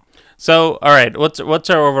either. So all right, what's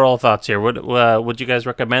our overall thoughts here? Would you guys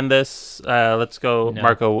recommend this? Let's go, no.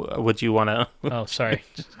 Marco. Would you want to? Oh, sorry.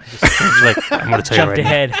 I'm going to tell you right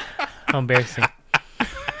ahead. How embarrassing.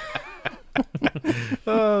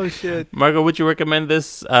 Oh shit, Marco, would you recommend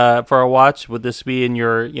this for a watch? Would this be in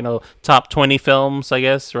your top 20 films? I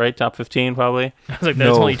guess right, top 15 probably. I was like,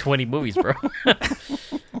 there's only 20 movies, bro.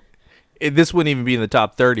 This wouldn't even be in the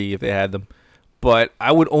top 30 if they had them. But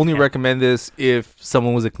I would only recommend this if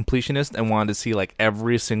someone was a completionist and wanted to see like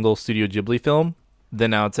every single Studio Ghibli film.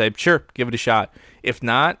 Then I would say, sure, give it a shot. If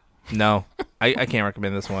not, no, I can't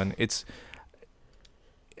recommend this one. It's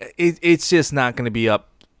just not going to be up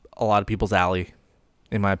a lot of people's alley,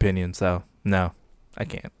 in my opinion. So no, I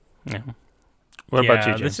can't. Yeah. What about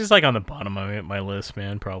you, James? This is like on the bottom of my list,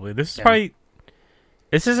 man. Probably this is probably.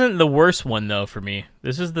 This isn't the worst one though for me.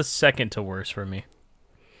 This is the second to worst for me.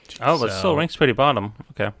 Oh, but still ranks pretty bottom.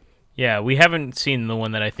 Okay. Yeah, we haven't seen the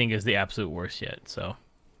one that I think is the absolute worst yet. So.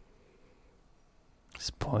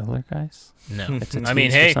 Spoiler, guys. No, I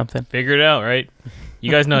mean, hey, figure it out, right?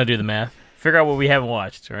 You guys know how to do the math. Figure out what we haven't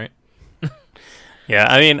watched, right? Yeah,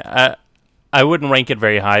 I mean, I wouldn't rank it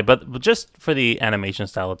very high, but just for the animation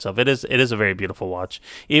style itself, it is a very beautiful watch.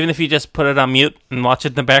 Even if you just put it on mute and watch it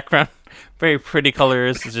in the background, very pretty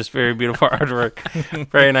colors. It's just very beautiful artwork.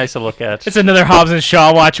 Very nice to look at. It's another Hobbs and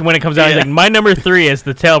Shaw watch. When it comes out, he's like, my number 3 is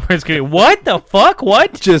the Tail Prince. What the fuck?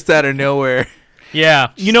 What? Just out of nowhere.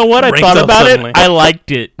 Yeah. You know what? I thought about it. I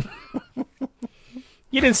liked it.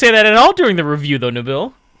 You didn't say that at all during the review, though,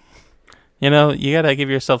 Nabil. You gotta give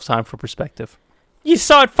yourself time for perspective. You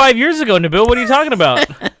saw it 5 years ago, Nabil. What are you talking about?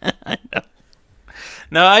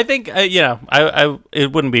 No, I think I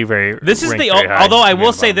it wouldn't be very. This is the although I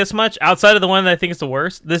will say this much: outside of the one that I think is the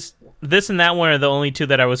worst, this and that one are the only two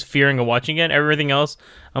that I was fearing of watching again. Everything else,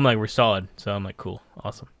 I'm like, we're solid. So I'm like, cool,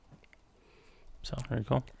 awesome. So very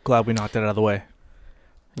cool. Glad we knocked that out of the way.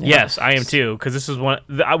 Yeah. Yes, I am too, because this is one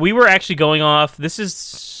we were actually going off. This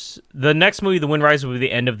is the next movie, The Wind Rises, will be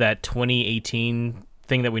the end of that 2018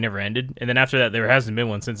 thing that we never ended, and then after that there hasn't been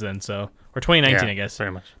one since then. So or 2019, I guess.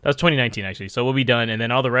 Very much. That was 2019 actually. So we'll be done, and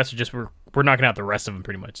then all the rest are just we're knocking out the rest of them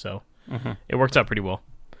pretty much. So it works out pretty well.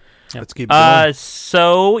 Yep. Let's keep going.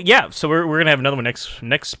 So we're gonna have another one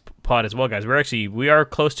next pod as well, guys. We are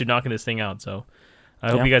close to knocking this thing out. So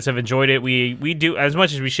I hope you guys have enjoyed it. We do, as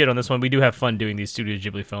much as we shit on this one, we do have fun doing these Studio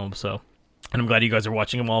Ghibli films. So. And I'm glad you guys are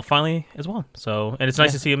watching them all finally as well. So, and it's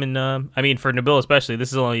nice to see them in. I mean, for Nabil especially,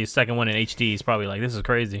 this is only his second one in HD. He's probably like, "This is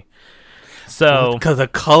crazy." So, because the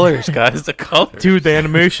colors, guys, the colors, dude, the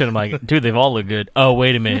animation. I'm like, dude, they've all looked good. Oh,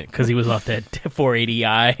 wait a minute, because he was off that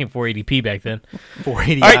 480i and 480p back then.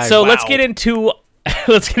 480i. All right, so let's get into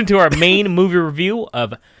our main movie review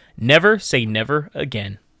of Never Say Never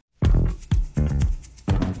Again.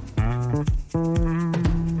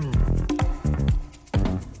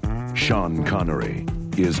 Sean Connery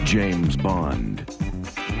is James Bond,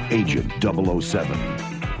 Agent 007.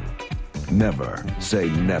 Never say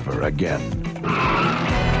never again.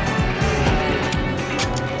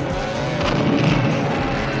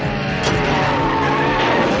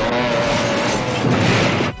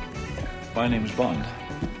 My name's Bond.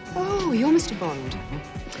 Oh, you're Mr. Bond.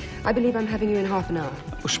 I believe I'm having you in half an hour.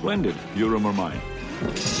 Oh, splendid. Your room or mine?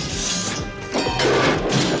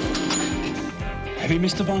 Heavy,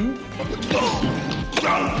 Mr. Bond?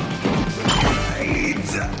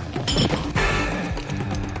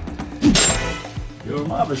 You're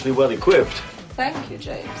marvelously well equipped. Thank you,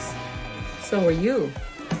 James. So are you.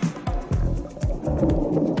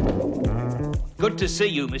 Good to see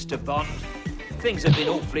you, Mr. Bond. Things have been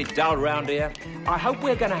awfully dull round here. I hope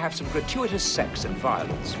we're going to have some gratuitous sex and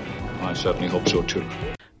violence. I certainly hope so, too.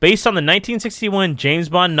 Based on the 1961 James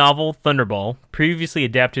Bond novel Thunderball, previously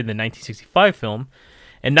adapted in the 1965 film,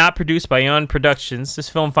 and not produced by Eon Productions, this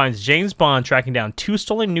film finds James Bond tracking down 2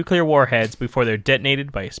 stolen nuclear warheads before they're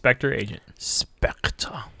detonated by a Spectre agent.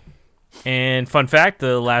 Spectre. And fun fact,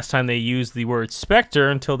 the last time they used the word Spectre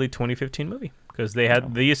until the 2015 movie, because they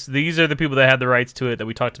had these are the people that had the rights to it that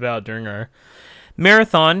we talked about during our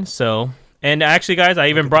marathon. So, and actually, guys, I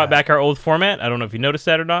even brought back our old format. I don't know if you noticed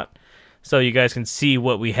that or not. so you guys can see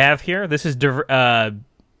what we have here. This is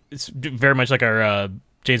it's very much like our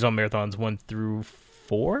James Bond marathons 1 through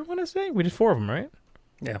 4. I want to say we did 4 of them, right?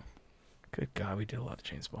 Yeah. Good God, we did a lot of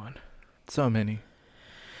James Bond. So many.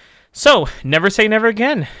 So, Never Say Never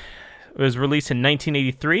Again. It was released in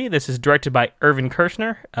 1983. This is directed by Irvin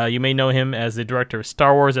Kershner. You may know him as the director of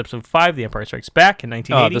Star Wars Episode 5, The Empire Strikes Back in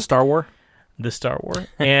 1980. The Star Wars? The Star Wars.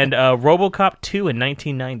 And RoboCop 2 in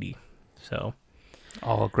 1990. So,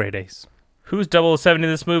 all great A's. Who's 007 in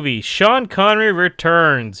this movie? Sean Connery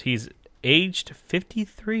returns. He's aged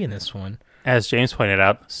 53 in this one. As James pointed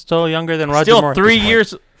out, still younger than Roger Moore. Still 3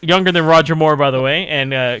 years younger than Roger Moore, by the way,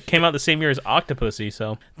 and came out the same year as Octopussy.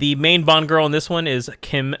 So the main Bond girl in this one is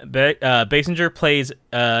Kim Basinger, plays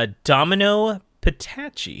Domino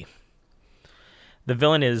Petacci. The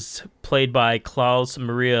villain is played by Klaus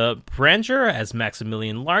Maria Branger as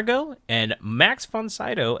Maximilian Largo and Max von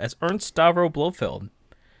Sydow as Ernst Stavro Blofeld.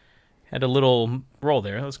 Had a little role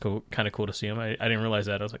there. That was cool, kind of cool to see him. I didn't realize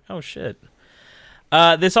that. I was like, oh, shit.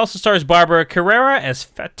 This also stars Barbara Carrera as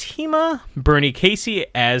Fatima, Bernie Casey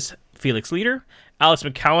as Felix Leader, Alex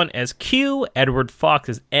McCowan as Q, Edward Fox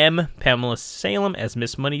as M, Pamela Salem as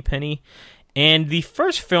Miss Moneypenny, and the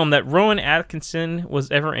first film that Rowan Atkinson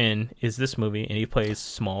was ever in is this movie, and he plays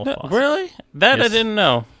Small Fox. Really? That Yes. I didn't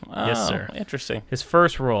know. Yes, sir. Interesting. His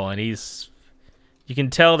first role, and you can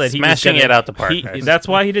tell that Smashing it out the park, guys. That's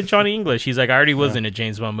why he did Johnny English. He's like, I already was in a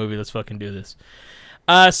James Bond movie. Let's fucking do this.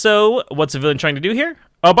 So, what's the villain trying to do here?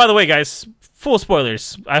 Oh, by the way, guys, full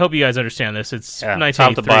spoilers. I hope you guys understand this. It's 1983.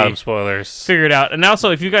 Top to bottom spoilers. Figure it out. And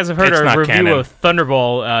also, if you guys have heard It's our not review canon. of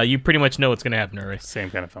Thunderball, you pretty much know what's going to happen already.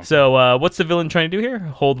 Same kind of film. So, what's the villain trying to do here?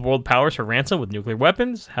 Hold world powers for ransom with nuclear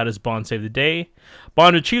weapons. How does Bond save the day?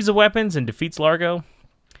 Bond retrieves the weapons and defeats Largo.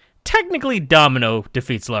 Technically, Domino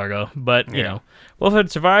defeats Largo, but, you know,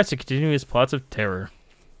 Wolfhead survives to continue his plots of terror.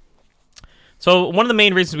 So, one of the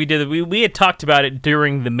main reasons we did it, we had talked about it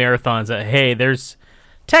during the marathons that, hey, there's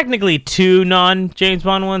technically 2 non-James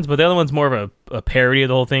Bond ones, but the other one's more of a parody of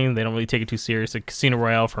the whole thing. They don't really take it too serious. Like Casino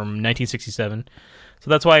Royale from 1967. So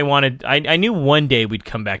that's why I knew one day we'd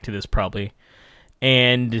come back to this probably.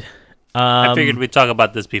 And I figured we'd talk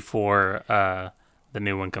about this before the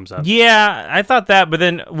new one comes out. Yeah, I thought that, but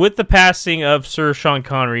then with the passing of Sir Sean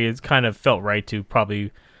Connery, it kind of felt right to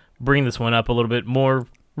probably bring this one up a little bit more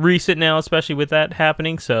recent now, especially with that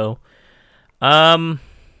happening. So,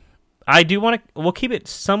 I do want to. We'll keep it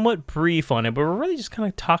somewhat brief on it, but we're really just kind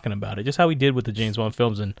of talking about it, just how we did with the James Bond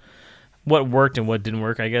films and what worked and what didn't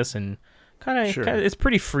work, I guess, and kind of it's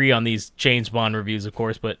pretty free on these James Bond reviews, of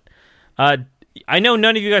course. But I know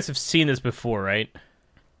none of you guys have seen this before, right?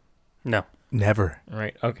 No, never.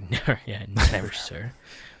 Right? Okay, never. Yeah, never, sir.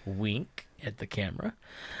 Wink at the camera.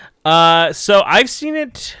 So I've seen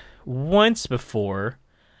it once before.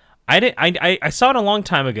 I saw it a long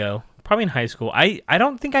time ago, probably in high school. I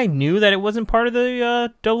don't think I knew that it wasn't part of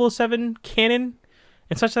the 007 canon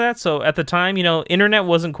and such like that. So at the time, internet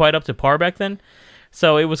wasn't quite up to par back then.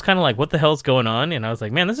 So it was kind of like, what the hell's going on? And I was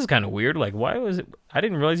like, man, this is kind of weird. Like, why was it? I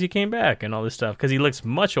didn't realize he came back and all this stuff because he looks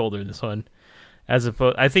much older, this one. As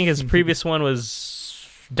opposed, I think his previous one was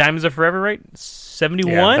Diamonds Are Forever, right?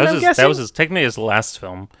 71, I'm guessing? That was technically his last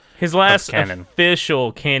film. His last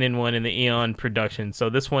official canon one in the Eon production. So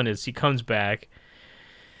this one he comes back.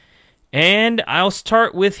 And I'll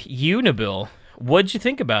start with you, Nabil. What'd you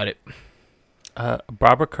think about it?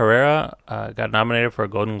 Barbara Carrera got nominated for a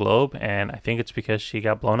Golden Globe, and I think it's because she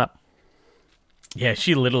got blown up. Yeah,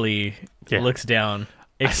 she literally looks down,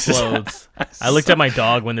 explodes. I looked at my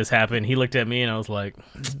dog when this happened. He looked at me, and I was like,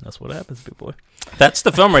 that's what happens, big boy. That's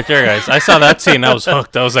the film right there, guys. I saw that scene. I was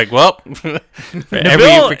hooked. I was like, well, every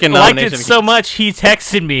freaking liked it so much, he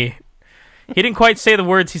texted me. He didn't quite say the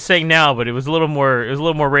words he's saying now, but it was a little more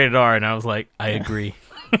rated R, and I was like, I agree.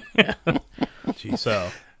 Jeez. So,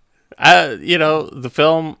 the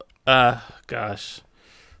film, gosh,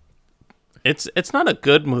 it's not a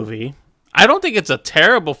good movie. I don't think it's a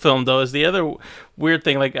terrible film, though, is the other weird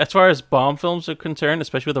thing. Like, as far as Bond films are concerned,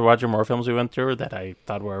 especially with the Roger Moore films we went through that I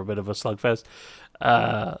thought were a bit of a slugfest,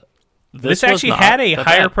 this actually had a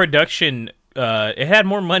higher production. It had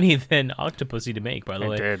more money than Octopussy to make, by the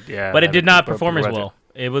way. It did, yeah. But it did not perform as well.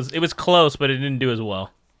 It was close, but it didn't do as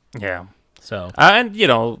well. Yeah. So and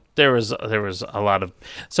there was a lot of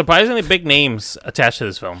surprisingly big names attached to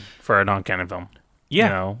this film for a non-canon film.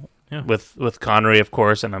 Yeah. With Connery, of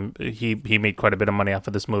course, and he made quite a bit of money off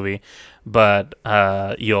of this movie. But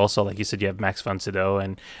you also, like you said, you have Max von Sydow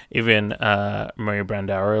and even Maria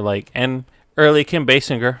Brandauer, and early Kim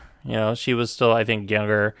Basinger. She was still, I think,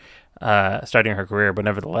 younger, starting her career, but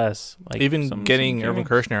nevertheless, even getting Irvin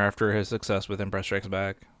Kershner after his success with Empire Strikes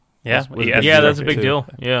Back. Yeah, that's a big deal.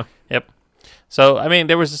 Yeah. Yep. So I mean,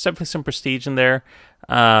 there was definitely some prestige in there.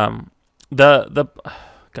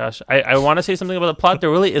 Gosh, I want to say something about the plot. There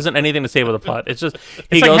really isn't anything to say about the plot. It's just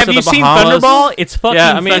he goes have to you the seen Bahamas. Thunderball? It's fucking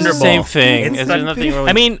yeah. I mean, Thunderball. it's the same thing. There's nothing really.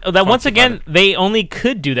 I mean, that once again, they only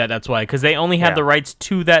could do that. That's why, because they only had the rights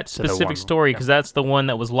to that To the specific one, story, because that's the one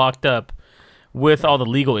that was locked up with all the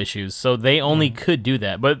legal issues. So they only could do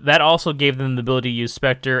that. But that also gave them the ability to use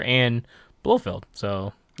Spectre and Blofeld.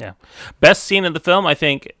 So. Yeah, best scene in the film, I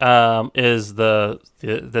think, is the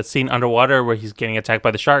scene underwater where he's getting attacked by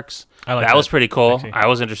the sharks. That was pretty cool. Actually. I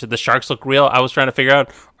was interested. The sharks look real. I was trying to figure out,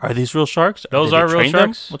 are these real sharks? Those are real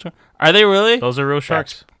sharks. Are they really? Those are real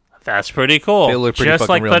sharks. That's pretty cool. They look pretty just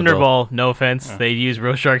like real Thunderball. No offense, they use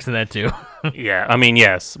real sharks in that too. Yeah, I mean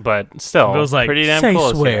yes, but still, Bill's like, pretty damn say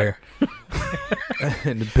cool. Swear.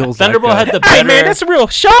 And Bill's Thunderball like, had the better. Hey man, that's a real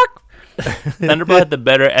shark. Thunderball had the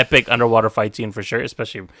better epic underwater fight scene for sure,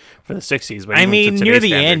 especially for the 60s. But I mean, near the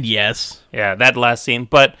standards. end, yes. Yeah, that last scene.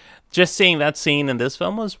 But just seeing that scene in this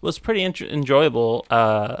film was pretty enjoyable,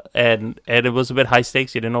 and it was a bit high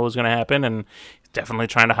stakes. You didn't know what was going to happen, and definitely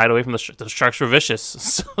trying to hide away from the sharks were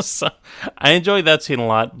vicious. So I enjoyed that scene a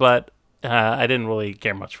lot, but I didn't really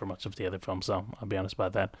care much for much of the other film, so I'll be honest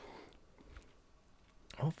about that.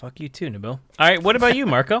 Oh, fuck you too, Nabil. All right, what about you,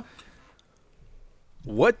 Marco?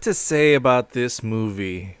 What to say about this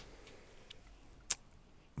movie?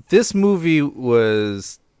 This movie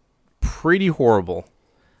was pretty horrible,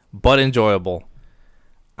 but enjoyable.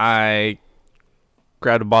 I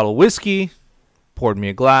grabbed a bottle of whiskey, poured me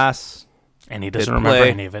a glass. And he doesn't remember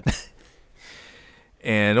any of it.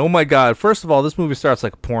 And oh my god, first of all, this movie starts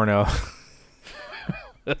like a porno.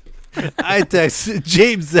 I texted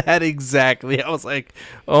James that exactly. I was like,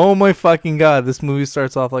 oh my fucking god, this movie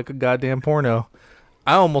starts off like a goddamn porno.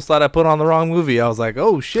 I almost thought I put on the wrong movie. I was like,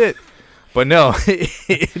 oh shit. But no,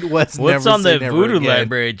 it was What's never on the never voodoo again.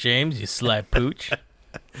 library, James? You sly pooch.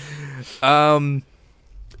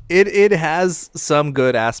 It has some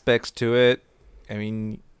good aspects to it. I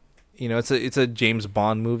mean, you know, it's a James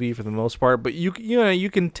Bond movie for the most part, but you know you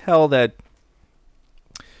can tell that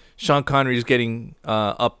Sean Connery is getting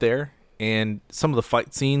up there, and some of the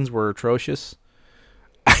fight scenes were atrocious.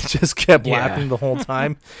 I just kept laughing the whole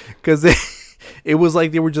time because it was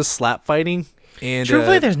like they were just slap fighting. And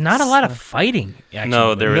truthfully, there's not a lot of fighting. Actually.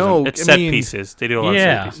 No, there isn't. It's set pieces. They do a lot of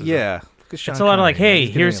set pieces. Yeah. It's a lot of like, hey,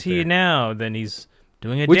 here's he now. Then he's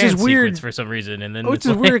doing a which dance is weird sequence for some reason, and then which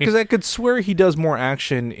is weird because I could swear he does more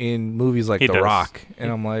action in movies like The Rock,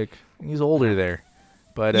 and I'm like, he's older there.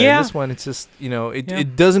 But this one, it's just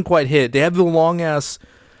it doesn't quite hit. They have the long ass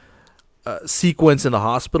sequence in the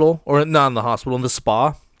hospital, or not in the hospital, in the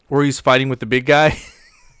spa, where he's fighting with the big guy.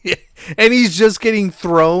 And he's just getting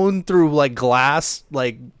thrown through like glass,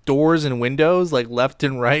 like doors and windows, like left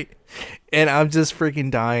and right. And I'm just freaking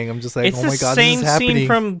dying. I'm just like, it's oh my god, this is happening. It's the same scene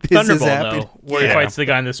from This is Thunderball, happening. though, where he fights the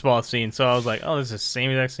guy in the spa scene. So I was like, oh, this is the same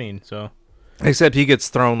exact scene. So, except he gets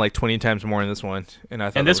thrown like 20 times more in this one, and I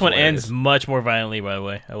thought. And this one hilarious. ends much more violently. By the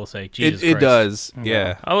way, I will say, Jesus it Christ. does,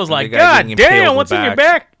 yeah. I was And like, the guy God getting impaled damn, what's in your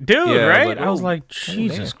back, dude? Yeah, right? I was like,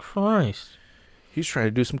 Jesus damn. Christ. He's trying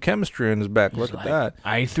to do some chemistry in his back. Look at that.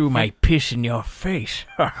 I threw my piss in your face.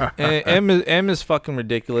 And M is fucking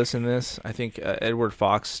ridiculous in this. I think Edward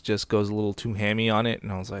Fox just goes a little too hammy on it,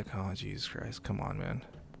 and I was like, oh, Jesus Christ, come on, man.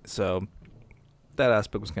 So that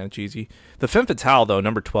aspect was kind of cheesy. The femme fatale, though,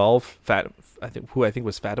 number 12, who I think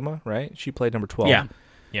was Fatima, right? She played number 12.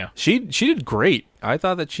 Yeah. She did great. I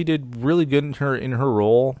thought that she did really good in her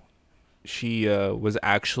role. She was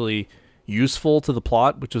actually useful to the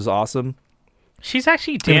plot, which was awesome. She's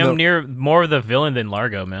actually damn near more of the villain than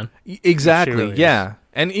Largo, man. Exactly, Really yeah.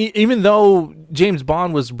 And even though James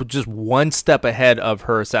Bond was just one step ahead of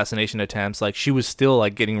her assassination attempts, like she was still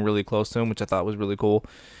like getting really close to him, which I thought was really cool.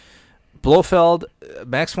 Blofeld,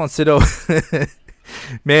 Max von Sydow,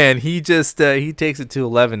 man, he just he takes it to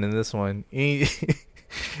 11 in this one.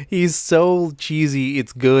 He's so cheesy,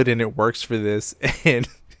 it's good, and it works for this. And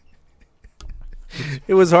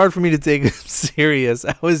it was hard for me to take him serious.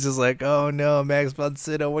 I was just like, oh no, Max von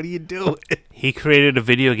Sydow, what are you doing? He created a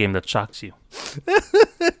video game that shocks you.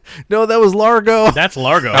 No, that was Largo. That's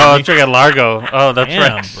Largo. Oh, I'm thinking Largo. Oh, that's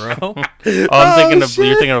Damn, right, bro. You're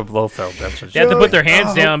thinking of Blofeld. That's what They have to put their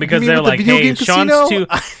hands down because they're like, hey, Sean's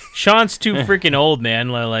Sean's too freaking old, man.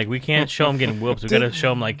 Like, we can't show him getting whooped. We got to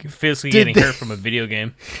show him like physically getting hurt from a video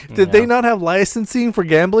game. Did they not have licensing for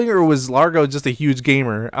gambling, or was Largo just a huge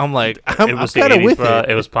gamer? I'm like, I'm kind of with it.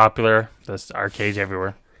 It was popular. There's arcades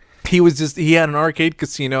everywhere. He had an arcade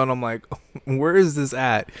casino, and I'm like, where is this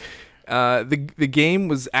at? The game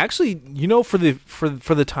was actually, for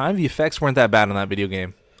the time, the effects weren't that bad on that video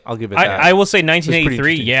game. I'll give it that. I will say 1983.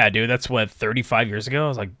 interesting. Yeah, dude, that's what 35 years ago. I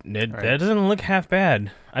was like, that doesn't look half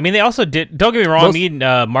bad. I mean, they also did. Don't get me wrong. Me and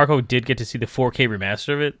Marco did get to see the 4K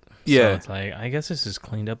remaster of it. Yeah, so it's like I guess this is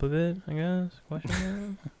cleaned up a bit. I guess.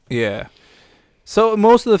 Question mark? Yeah. So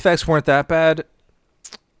most of the effects weren't that bad,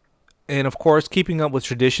 and of course, keeping up with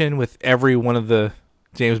tradition with every one of the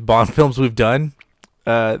James Bond films we've done,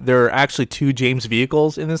 there are actually 2 James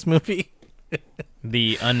vehicles in this movie.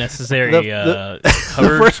 The unnecessary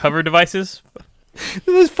hover devices.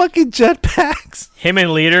 Those fucking jetpacks. Him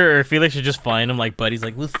and Leader or Felix are just flying them like buddies.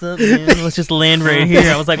 Like, what's up, man? Let's just land right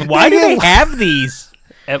here. I was like, why do they have these?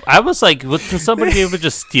 I was like, can somebody be able to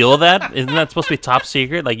just steal that? Isn't that supposed to be top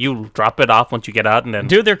secret? Like, you drop it off once you get out, and then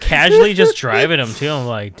dude, they're casually just driving them too. I'm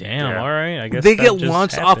like, damn, all right. I guess they that get just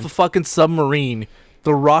launched happened. off a fucking submarine.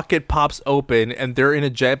 The rocket pops open, and they're in a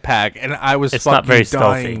jetpack, and I was It's fucking not very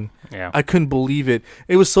dying. stealthy. Yeah. I couldn't believe it.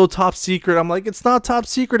 It was so top secret. I'm like, it's not top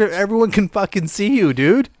secret if everyone can fucking see you,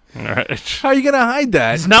 dude. Right. How are you gonna hide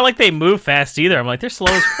that? It's not like they move fast either. I'm like, they're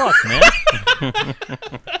slow as fuck, man.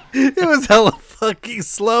 It was hella fucking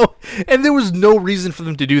slow, and there was no reason for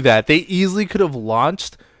them to do that. They easily could have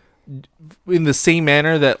launched in the same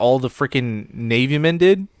manner that all the freaking Navy men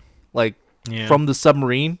did, like from the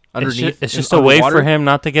submarine underneath. It's just a way for him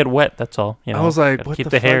not to get wet. That's all. You know, I was like, gotta what keep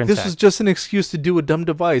the hair fuck? This intact. is just an excuse to do a dumb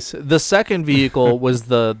device. The second vehicle was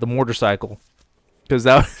the motorcycle, because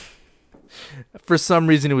that. For some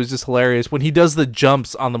reason, it was just hilarious when he does the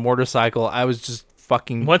jumps on the motorcycle. I was just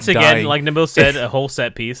fucking Once dying. again, like Nabil said, a whole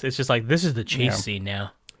set piece. It's just like this is the chase scene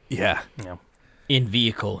now. Yeah. In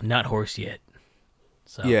vehicle, not horse yet.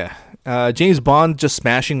 So. Yeah. James Bond just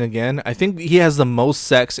smashing again. I think he has the most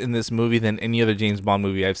sex in this movie than any other James Bond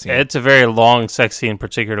movie I've seen. It's a very long sex scene,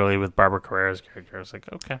 particularly with Barbara Carrera's character. I was like,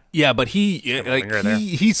 okay. Yeah, but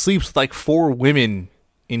he sleeps with like 4 women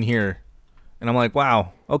in here. And I'm like,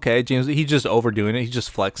 wow, okay, James, he's just overdoing it. He's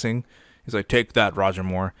just flexing. He's like, take that, Roger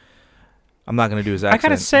Moore. I'm not going to do his accent. I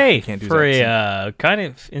gotta say, can't do for his a kind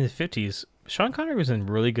of in the 50s, Sean Connery was in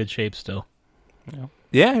really good shape still.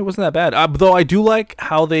 Yeah, it wasn't that bad. Though I do like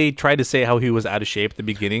how they tried to say how he was out of shape at the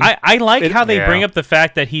beginning. I like how they bring up the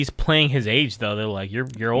fact that he's playing his age, though. They're like,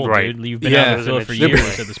 you're old, Right. dude. You've been Yeah. out of the field for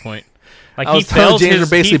years at this point. Like I was telling James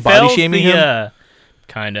they're basically body shaming him.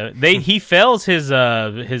 Kind of. He fails his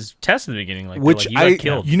test in the beginning, like Which you got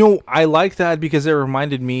killed. I like that because it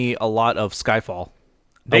reminded me a lot of Skyfall.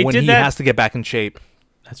 They when did he that- has to get back in shape.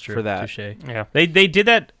 That's true. For that, Touché. Yeah. They did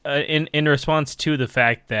that in response to the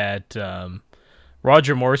fact that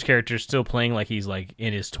Roger Moore's character is still playing like he's like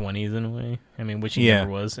in his 20s in a way. I mean, which he never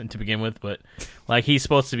was to begin with, but like he's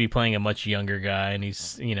supposed to be playing a much younger guy, and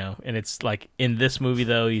he's and it's like in this movie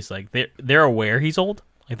though he's like they're aware he's old.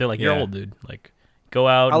 Like they're like you're old, dude. Like go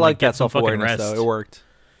out. I and like get that some fucking self-awareness rest. though. It worked.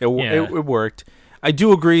 It worked. I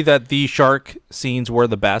do agree that the shark scenes were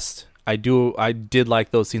the best. I did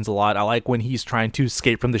like those scenes a lot. I like when he's trying to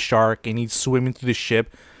escape from the shark and he's swimming through the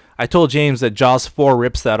ship. I told James that Jaws 4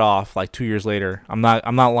 rips that off like 2 years later. I'm not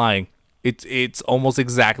lying. It's almost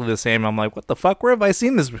exactly the same. I'm like, what the fuck? Where have I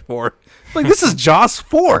seen this before? Like, this is Jaws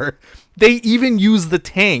 4. They even use the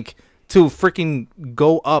tank to freaking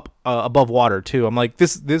go up above water too. I'm like,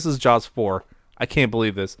 this is Jaws 4. I can't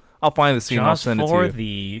believe this. I'll find the scene. I'll Jaws send it 4, to you.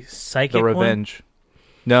 the psychic The Revenge.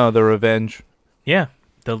 No, The Revenge. Yeah.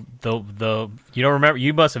 The you don't remember?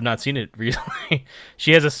 You must have not seen it recently.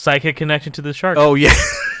 She has a psychic connection to the shark. Oh yeah.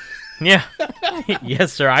 Yeah.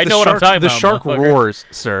 Yes, sir. I The know what I'm shark- talking the about. shark motherfucker. roars,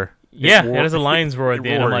 sir. Yeah, It it has a lion's roar at the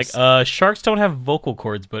end. I'm like, sharks don't have vocal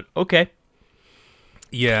cords, but okay.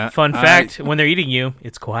 Yeah. Fun fact: when they're eating you,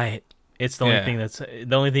 it's quiet. It's the only Yeah. thing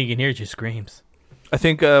the only thing you can hear is just screams. I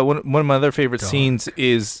think one of my other favorite scenes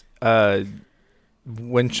is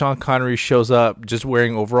when Sean Connery shows up just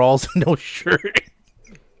wearing overalls and no shirt.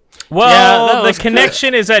 Well, the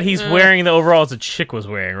connection is that he's wearing the overalls the chick was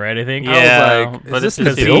wearing, right? I think. Yeah, I was like, but is it's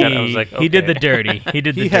this just dope? I was like, He did the okay. dirty. He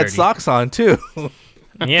did the He dirty. had socks on too.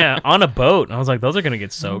 Yeah, on a boat. I was like, those are gonna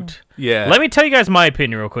get soaked. Yeah. Let me tell you guys my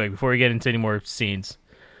opinion real quick before we get into any more scenes.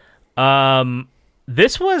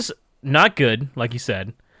 This was not good, like you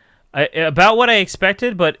said, about what I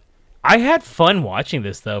expected, but I had fun watching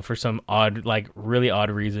this though for some odd, like really odd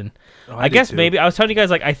reason. I did guess too. maybe I was telling you guys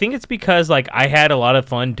like I think it's because like I had a lot of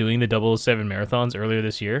fun doing the 007 marathons earlier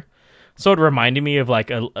this year. So it reminded me of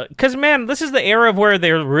like because man, this is the era of where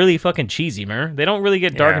they're really fucking cheesy, man. They don't really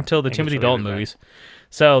get dark Yeah, until the I think Timothy it's really Dalton bad. movies.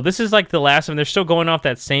 So this is like the last of them. They're still going off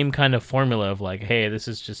that same kind of formula of like, hey, this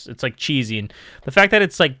is just it's like cheesy, and the fact that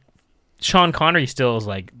it's like Sean Connery still is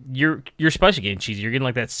like you're supposed to get cheesy. You're getting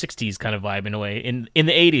like that '60s kind of vibe in a way. In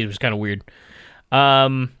the '80s, it was kind of weird.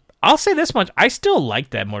 I'll say this much: I still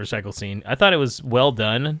like that motorcycle scene. I thought it was well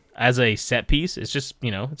done as a set piece. It's just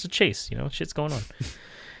it's a chase. Shit's going on.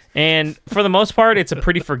 And for the most part, it's a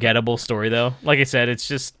pretty forgettable story, though. Like I said, it's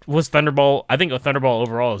just was Thunderball. I think Thunderball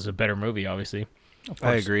overall is a better movie, obviously.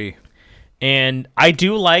 I agree. And I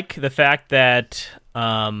do like the fact that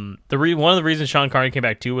one of the reasons Sean Connery came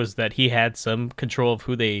back too was that he had some control of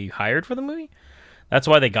who they hired for the movie. That's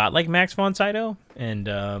why they got like Max von Sydow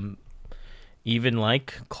and even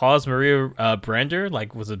like Klaus Maria Brender,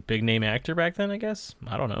 like was a big name actor back then. I guess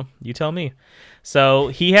I don't know. You tell me. So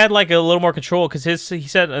he had like a little more control because he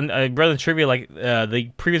said, and I read in trivia, like the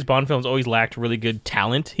previous Bond films always lacked really good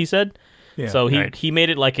talent. He said, Yeah, so he made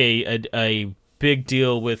it like a big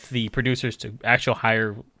deal with the producers to actually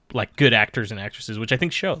hire like good actors and actresses, which I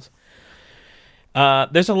think shows.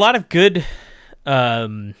 There's a lot of good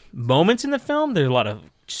moments in the film. There's a lot of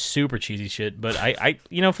super cheesy shit, but I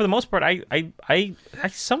for the most part, I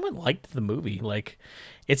somewhat liked the movie. Like,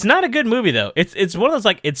 it's not a good movie though. It's one of those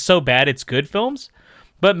like it's so bad it's good films.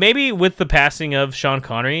 But maybe with the passing of Sean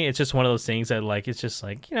Connery, it's just one of those things that like it's just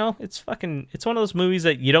like it's one of those movies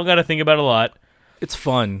that you don't got to think about a lot. It's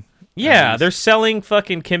fun. Yeah, they're selling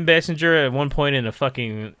fucking Kim Basinger at one point in a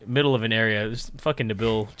fucking middle of an area. There's fucking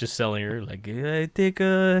Nabil just selling her like I take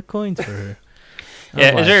coins for her.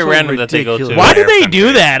 Yeah, it's very random that they go to. Why did they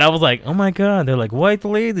do that? I was like, oh my god, they're like white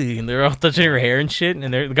lady, and they're all touching her hair and shit,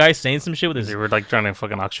 and the guy's saying some shit with his. They were like trying to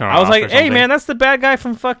fucking auction her I was off like, or hey something. man, that's the bad guy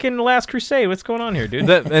from fucking Last Crusade. What's going on here, dude?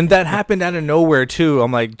 That happened out of nowhere too.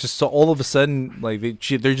 I'm like, just so all of a sudden, like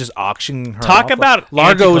they're just auctioning her. Talk off. about Like,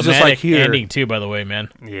 Largo was just like here. ending too, by the way, man.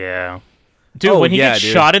 Yeah, dude, when he gets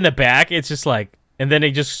dude. shot in the back, it's just like, and then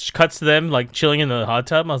it just cuts to them like chilling in the hot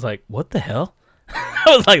tub. I was like, what the hell?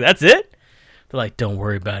 I was like, that's it. They're like, don't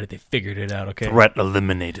worry about it. They figured it out, okay? Threat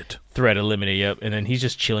eliminated. Threat eliminated, yep. And then he's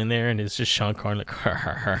just chilling there, and it's just Sean Connery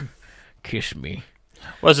like, kiss me.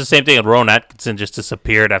 Well, it's the same thing. Rowan Atkinson just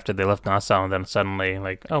disappeared after they left Nassau, and then suddenly,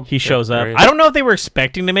 like, oh, he shows up. I don't know if they were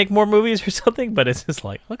expecting to make more movies or something, but it's just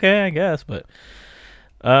like, okay, I guess. But,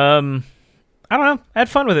 I don't know. I had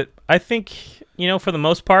fun with it. I think, for the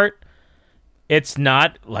most part, it's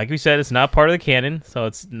not, like we said, it's not part of the canon, so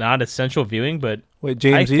it's not essential viewing, but... Wait,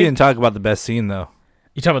 James, you didn't talk about the best scene, though.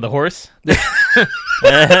 You talking about the horse?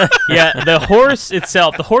 Yeah, the horse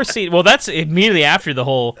itself. The horse scene. Well, that's immediately after the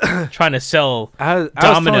whole trying to sell I was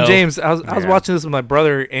Domino. telling James, I was watching this with my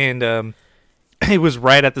brother, and it was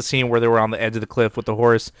right at the scene where they were on the edge of the cliff with the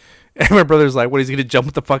horse. And my brother's like, what, he's going to jump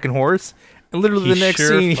with the fucking horse? And literally He the next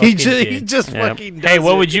sure scene, fucking he did. just Yep. fucking Hey, does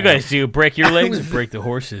what it. would you guys do? Break your legs or break the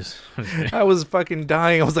horses? I was fucking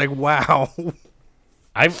dying. I was like, wow.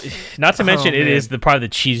 Not to mention, it man. is probably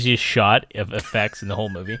the cheesiest shot of effects in the whole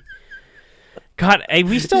movie. God, hey,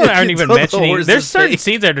 we still aren't even Tell the mentioning. horse's There's certain face.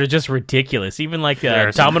 scenes that are just ridiculous. Even like There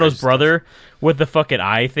are some Domino's crazy brother with the fucking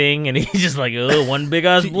eye thing, and he's just like, oh, one big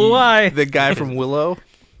ass blue eye. The guy from Willow?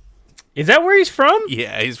 Is that where he's from?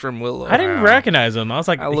 Yeah, he's from Willow. I didn't recognize him. I was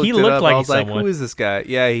like, I looked he it looked up. like I was like, someone. who is this guy?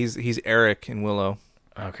 Yeah, he's Eric in Willow.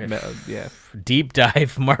 Okay. Yeah. Deep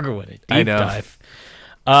dive, Margaret with it. Deep I know. dive.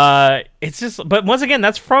 It's just, but once again,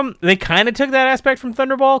 they kind of took that aspect from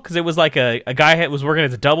Thunderball because it was like a guy was working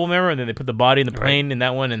as a double member, and then they put the body in the plane in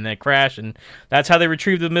that one, and that crash, and that's how they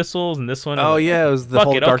retrieved the missiles. And this one, Oh yeah, it was the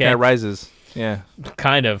whole Dark Knight Rises. Yeah,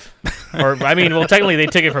 kind of. Or I mean, well, technically they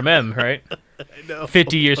took it from him, right? I know.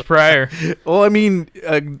 50 years prior. Well, I mean,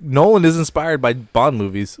 Nolan is inspired by Bond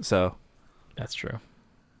movies, so That's true.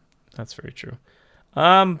 That's very true.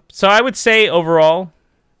 So I would say overall,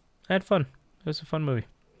 I had fun. It was a fun movie.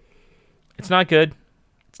 It's not good.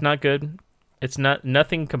 It's not good. It's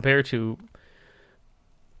nothing compared to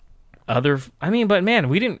other. I mean, but man,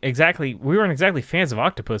 we weren't exactly fans of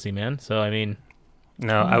Octopussy, man. So I mean,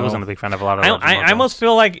 No, I wasn't a big fan of a lot of. I almost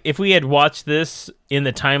feel like if we had watched this in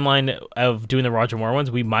the timeline of doing the Roger Moore ones,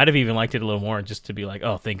 we might have even liked it a little more, just to be like,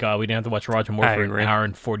 oh, thank God we didn't have to watch Roger Moore for an hour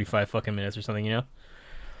and 45 fucking minutes or something,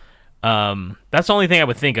 That's the only thing I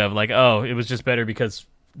would think of. Like, oh, it was just better because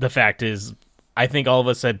the fact is, I think all of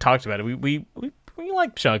us had talked about it. We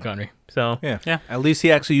like Sean Connery, so yeah. At least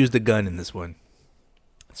he actually used a gun in this one.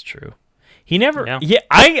 That's true. He never. Yeah,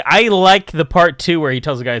 I like the part 2 where he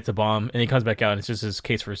tells the guy it's a bomb, and he comes back out and it's just his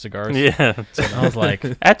case for cigars. Yeah, so I was like,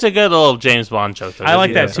 that's a good little James Bond joke. I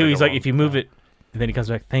like that too. He's like, if you move it, and then he comes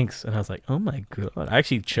back, thanks, and I was like, oh my God, I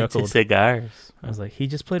actually chuckled. It's cigars. I was like, he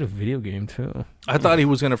just played a video game too. I thought he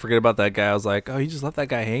was gonna forget about that guy. I was like, oh, he just left that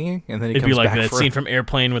guy hanging, and then he It'd comes be like back that for scene from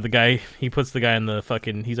Airplane with the guy. He puts the guy in the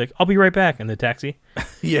fucking. He's like, I'll be right back in the taxi.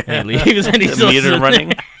 Yeah, and he leaves, and he's The still meter sitting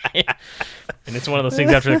running. there. And it's one of those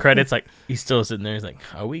things after the credits, like he's still sitting there. He's like,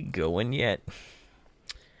 "Are we going yet?"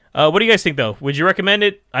 What do you guys think, though? Would you recommend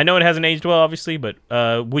it? I know it hasn't aged well, obviously, but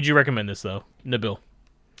would you recommend this, though, Nabil?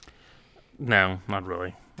 No, not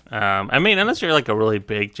really. I mean, unless you're like a really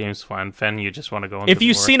big James Bond fan, you just want to go into If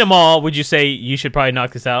you've seen them all, would you say you should probably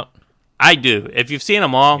knock this out? I do. If you've seen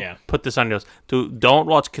them all, put this on your list. Don't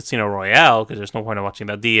watch Casino Royale, because there's no point in watching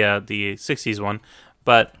that, the 60s one.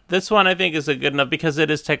 But this one, I think, is a good enough, because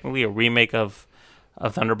it is technically a remake of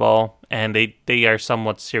Thunderball, and they are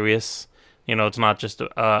somewhat serious. You know, it's not just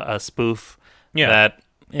a spoof. Yeah. That,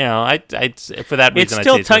 you know, I for that reason, it's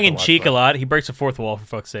still tongue-in-cheek a lot. He breaks the fourth wall, for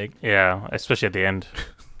fuck's sake. Yeah, especially at the end.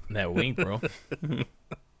 That wink, bro.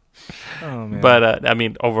 Oh, man. But, I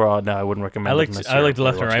mean, overall, no, I wouldn't recommend it. I looked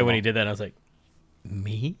left and right when he did that, and I was like,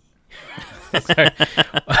 me?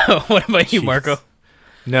 What about you, Marco?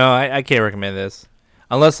 No, I can't recommend this.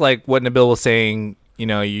 Unless, like what Nabil was saying, you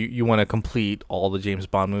know, you want to complete all the James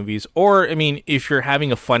Bond movies. Or, I mean, if you're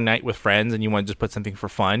having a fun night with friends and you want to just put something for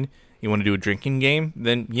fun, you want to do a drinking game,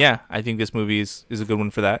 then yeah, I think this movie is a good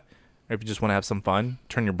one for that. Or if you just want to have some fun,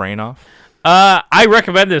 turn your brain off. I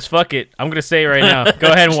recommend this. Fuck it. I'm going to say it right now.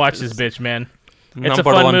 Go ahead and watch this bitch, man. It's a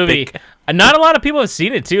fun movie. Not a lot of people have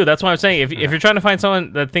seen it, too. That's why I'm saying. If you're trying to find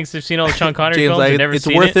someone that thinks they've seen all the Sean Connery James, films and never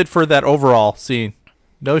seen it. it's worth it for that overall scene.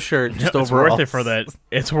 No shirt, just overall. It's worth it for that.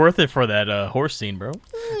 It's worth it for that horse scene, bro.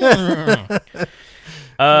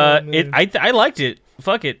 I liked it.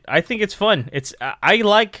 Fuck it. I think it's fun. I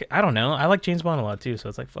don't know. I like James Bond a lot too, so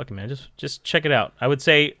it's like, fuck it, man. Just check it out. I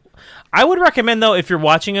would recommend, though, if you're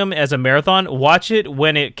watching them as a marathon, watch it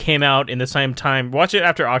when it came out in the same time. Watch it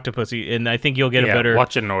after Octopussy, and I think you'll get a better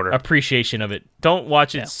watch it in order. appreciation of it. Don't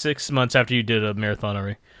watch it 6 months after you did a marathon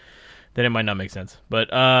already. Then it might not make sense. But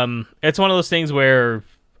it's one of those things where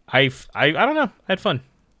I don't know. I had fun.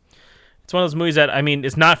 It's one of those movies that, I mean,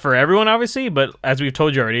 it's not for everyone, obviously, but as we've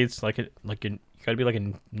told you already, it's you got to be like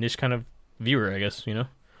a niche kind of viewer, I guess, you know,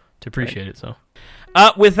 to appreciate it. So,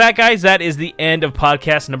 with that, guys, that is the end of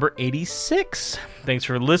podcast number 86. Thanks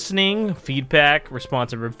for listening. Feedback,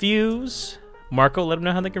 responsive reviews. Marco, let them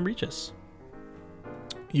know how they can reach us.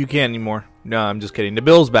 You can't anymore. No, I'm just kidding. The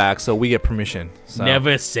Bill's back, so we get permission. So.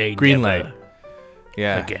 Never say green never. light.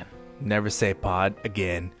 Yeah. Again. Never say pod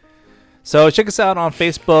again. So check us out on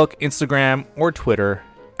Facebook, Instagram, or Twitter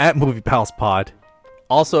at MoviePalsPod.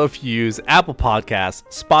 Also, if you use Apple Podcasts,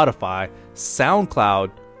 Spotify,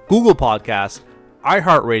 SoundCloud, Google Podcasts,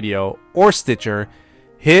 iHeartRadio, or Stitcher,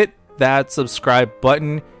 hit that subscribe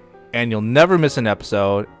button and you'll never miss an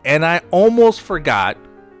episode. And I almost forgot.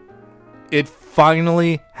 It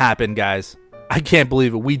finally happened, guys. I can't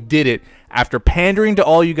believe it. We did it. After pandering to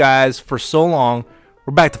all you guys for so long,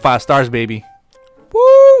 we're back to 5 stars, baby.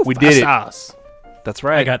 Woo! We did it. That's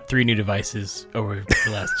right. I got 3 new devices over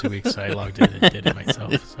the last 2 weeks, so I logged in and did it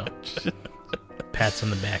myself. So, pats on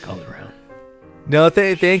the back all around. No,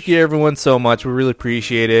 thank you everyone so much. We really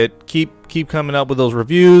appreciate it. Keep coming up with those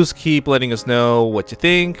reviews. Keep letting us know what you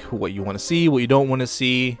think, what you want to see, what you don't want to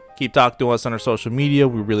see. Keep talking to us on our social media.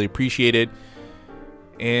 We really appreciate it.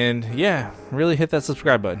 And yeah, really hit that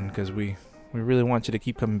subscribe button because we really want you to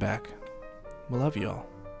keep coming back. We love y'all.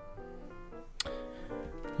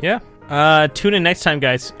 Yeah. Tune in next time,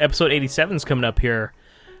 guys. Episode 87 is coming up here.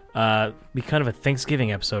 Be kind of a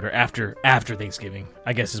Thanksgiving episode, or after Thanksgiving,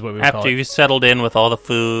 I guess is what we would call it. After you've settled in with all the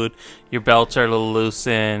food, your belts are a little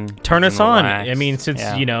loosened. Turn us on. I mean, since,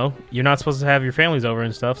 you know, you're not supposed to have your families over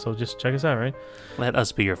and stuff, so just check us out, right? Let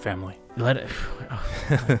us be your family.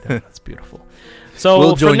 That's beautiful.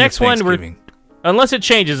 So for the next one, unless it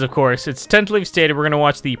changes, of course, it's tentatively stated we're going to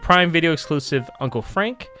watch the Prime Video exclusive Uncle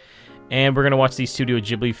Frank, and we're going to watch the Studio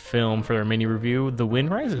Ghibli film for our mini review, The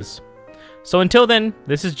Wind Rises. So until then,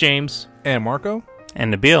 this is James. And Marco.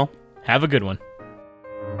 And Nabil. Have a good one.